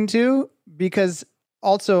speaking to, because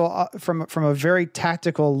also from a very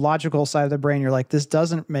tactical, logical side of the brain, you're like, this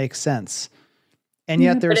doesn't make sense. And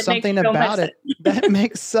yet there's But it makes something so about much it that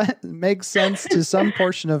makes sense to some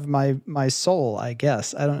portion of my soul, I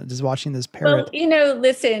guess. I don't know, just watching this parrot. Well,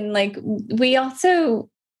 listen, like we also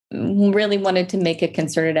really wanted to make a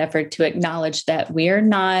concerted effort to acknowledge that we're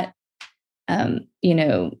not, we're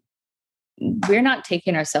not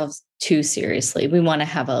taking ourselves too seriously. We want to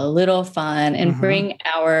have a little fun and bring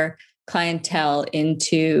our clientele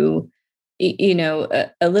into, a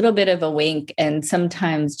little bit of a wink and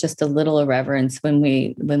sometimes just a little irreverence when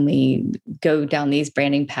we go down these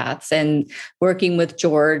branding paths. And working with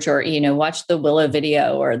George, or watch the Willow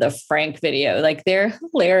video or the Frank video, like they're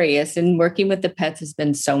hilarious. And working with the pets has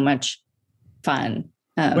been so much fun.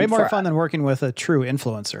 Way more fun than working with a true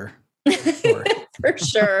influencer. For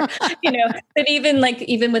sure. But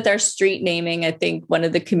even with our street naming, I think one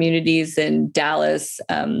of the communities in Dallas,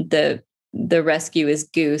 the rescue is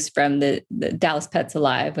Goose from the Dallas Pets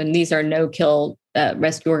Alive. And these are no-kill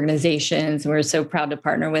rescue organizations. We're so proud to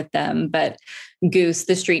partner with them. But Goose,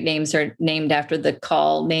 the street names are named after the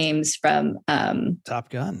call names from Top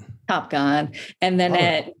Gun. And then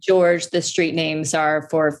at George, the street names are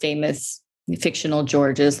for famous fictional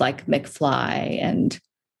Georges like McFly and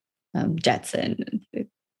Jetson,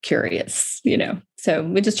 Curious, So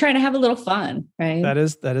we're just trying to have a little fun, right? That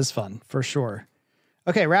is fun for sure.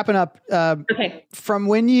 Okay, wrapping up. Okay. From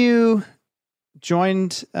when you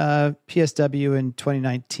joined PSW in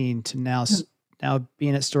 2019 to now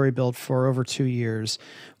being at StoryBuilt for over 2 years,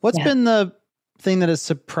 what's been the thing that has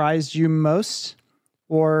surprised you most,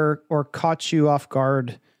 or caught you off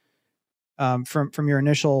guard from your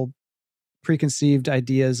initial preconceived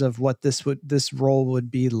ideas of what this role would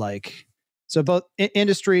be like? So both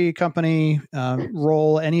industry, company,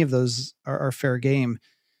 role, any of those are fair game.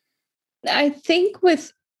 I think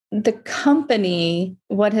with the company,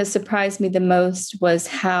 what has surprised me the most was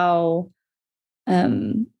how,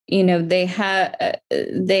 they had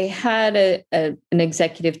an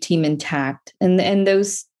executive team intact, and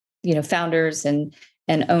those, founders and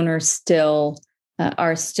owners still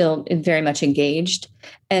are still very much engaged.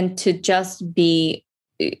 And to just be,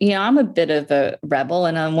 I'm a bit of a rebel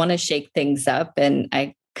and I want to shake things up. And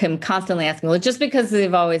I am constantly asking, well, just because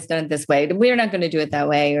they've always done it this way, we're not going to do it that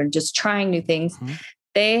way, or just trying new things. Mm-hmm.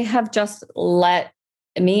 They have just let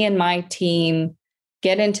me and my team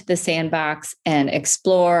get into the sandbox and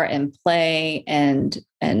explore and play and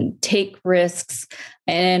take risks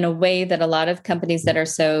in a way that a lot of companies that are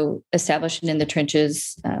so established and in the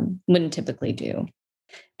trenches wouldn't typically do.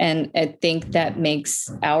 And I think that makes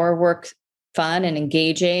our work fun and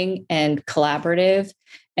engaging and collaborative.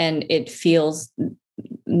 And it feels,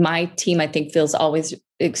 my team, I think, feels always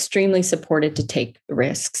extremely supported to take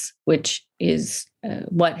risks, which is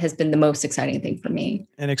what has been the most exciting thing for me.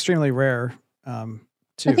 And extremely rare,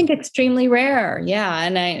 too. I think extremely rare. Yeah.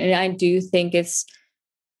 And I do think it's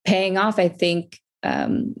paying off. I think,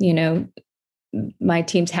 my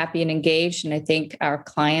team's happy and engaged. And I think our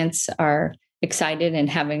clients are excited and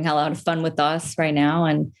having a lot of fun with us right now.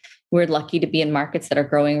 And we're lucky to be in markets that are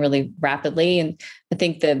growing really rapidly. And I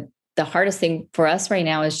think the hardest thing for us right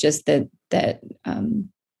now is just that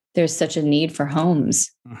there's such a need for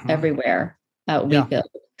homes everywhere we build,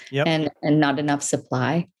 and not enough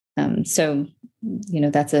supply. So,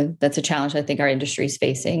 that's a challenge I think our industry is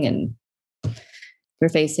facing, and we're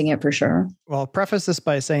facing it for sure. Well, I'll preface this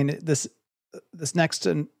by saying this next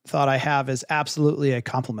thought I have is absolutely a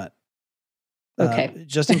compliment. Okay.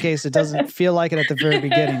 Just in case it doesn't feel like it at the very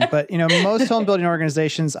beginning. But, most home building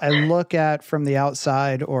organizations I look at from the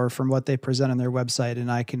outside or from what they present on their website,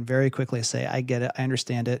 and I can very quickly say, I get it. I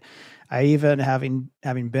understand it. I even, having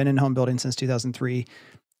been in home building since 2003,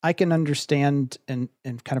 I can understand and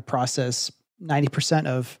kind of process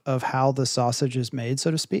 90% of how the sausage is made, so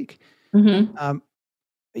to speak. Mm-hmm.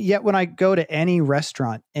 Yet when I go to any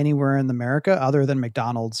restaurant anywhere in America, other than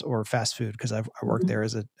McDonald's or fast food, because I worked there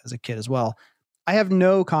as a kid as well, I have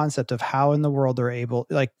no concept of how in the world they're able,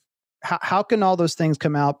 like, how can all those things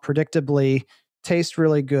come out predictably, taste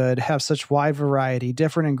really good, have such wide variety,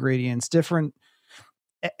 different ingredients, different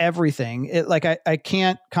everything. I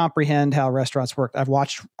can't comprehend how restaurants work. I've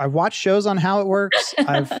watched shows on how it works.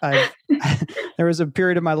 There was a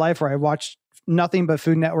period of my life where I watched nothing but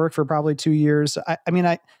Food Network for probably 2 years.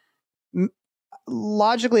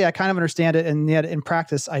 Logically, I kind of understand it, and yet in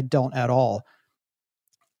practice, I don't at all.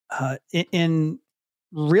 In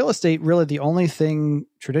real estate, really the only thing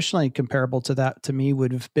traditionally comparable to that to me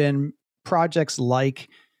would have been projects like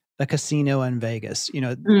a casino in Vegas,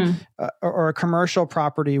 or a commercial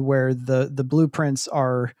property where the blueprints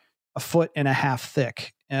are 1.5 feet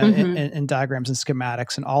thick in diagrams and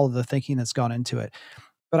schematics and all of the thinking that's gone into it.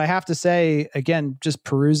 But I have to say, again, just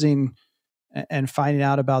perusing and finding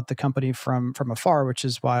out about the company from afar, which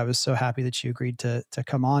is why I was so happy that you agreed to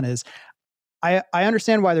come on, is I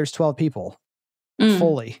understand why there's 12 people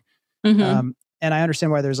fully. Mm-hmm. And I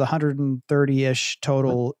understand why there's 130-ish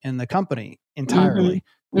total in the company entirely.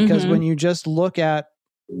 Because when you just look at,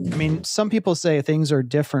 I mean, some people say things are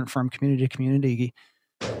different from community to community,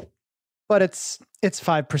 but it's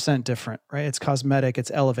 5% different, right? It's cosmetic,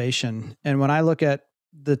 it's elevation. And when I look at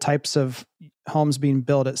the types of homes being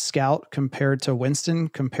built at Scout compared to Winston,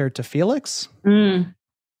 compared to Felix,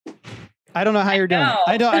 I don't know how you're doing it.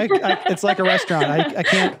 I don't. It's like a restaurant. I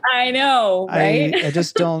can't. I know, right? I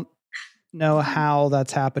just don't know how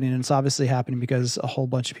that's happening. And it's obviously happening because a whole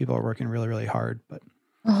bunch of people are working really, really hard. But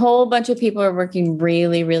a whole bunch of people are working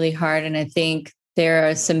really, really hard. And I think there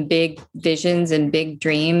are some big visions and big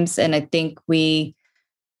dreams. And I think we,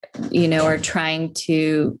 are trying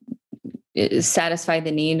to satisfy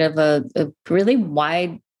the need of a really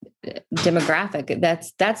wide demographic.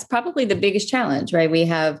 That's probably the biggest challenge, right? We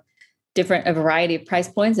have a variety of price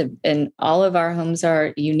points, and all of our homes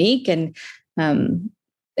are unique, and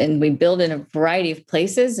we build in a variety of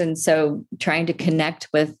places. And so trying to connect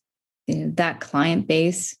with that client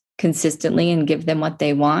base consistently and give them what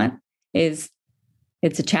they want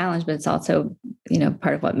it's a challenge, but it's also,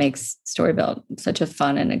 part of what makes StoryBuilt such a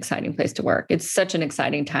fun and exciting place to work. It's such an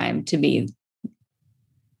exciting time to be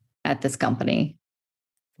at this company.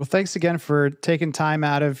 Well, thanks again for taking time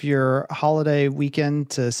out of your holiday weekend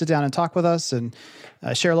to sit down and talk with us and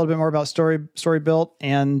share a little bit more about StoryBuilt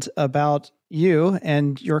and about you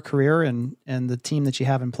and your career and the team that you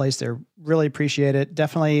have in place there. Really appreciate it.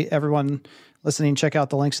 Definitely everyone listening, check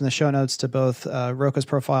out the links in the show notes to both Roka's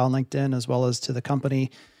profile on LinkedIn as well as to the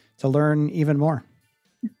company to learn even more.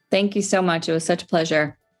 Thank you so much. It was such a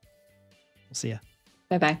pleasure. We'll see you.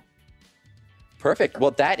 Bye-bye. Perfect.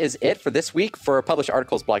 Well, that is it for this week. For published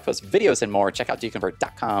articles, blog posts, videos, and more, check out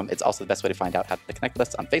doyouconvert.com. It's also the best way to find out how to connect with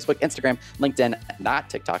us on Facebook, Instagram, LinkedIn, not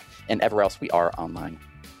TikTok, and everywhere else we are online.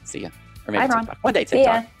 See ya. Or maybe TikTok. One day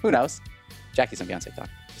TikTok. Who knows? Jackie's going to be on TikTok.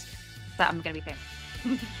 So I'm going to be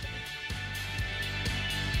famous.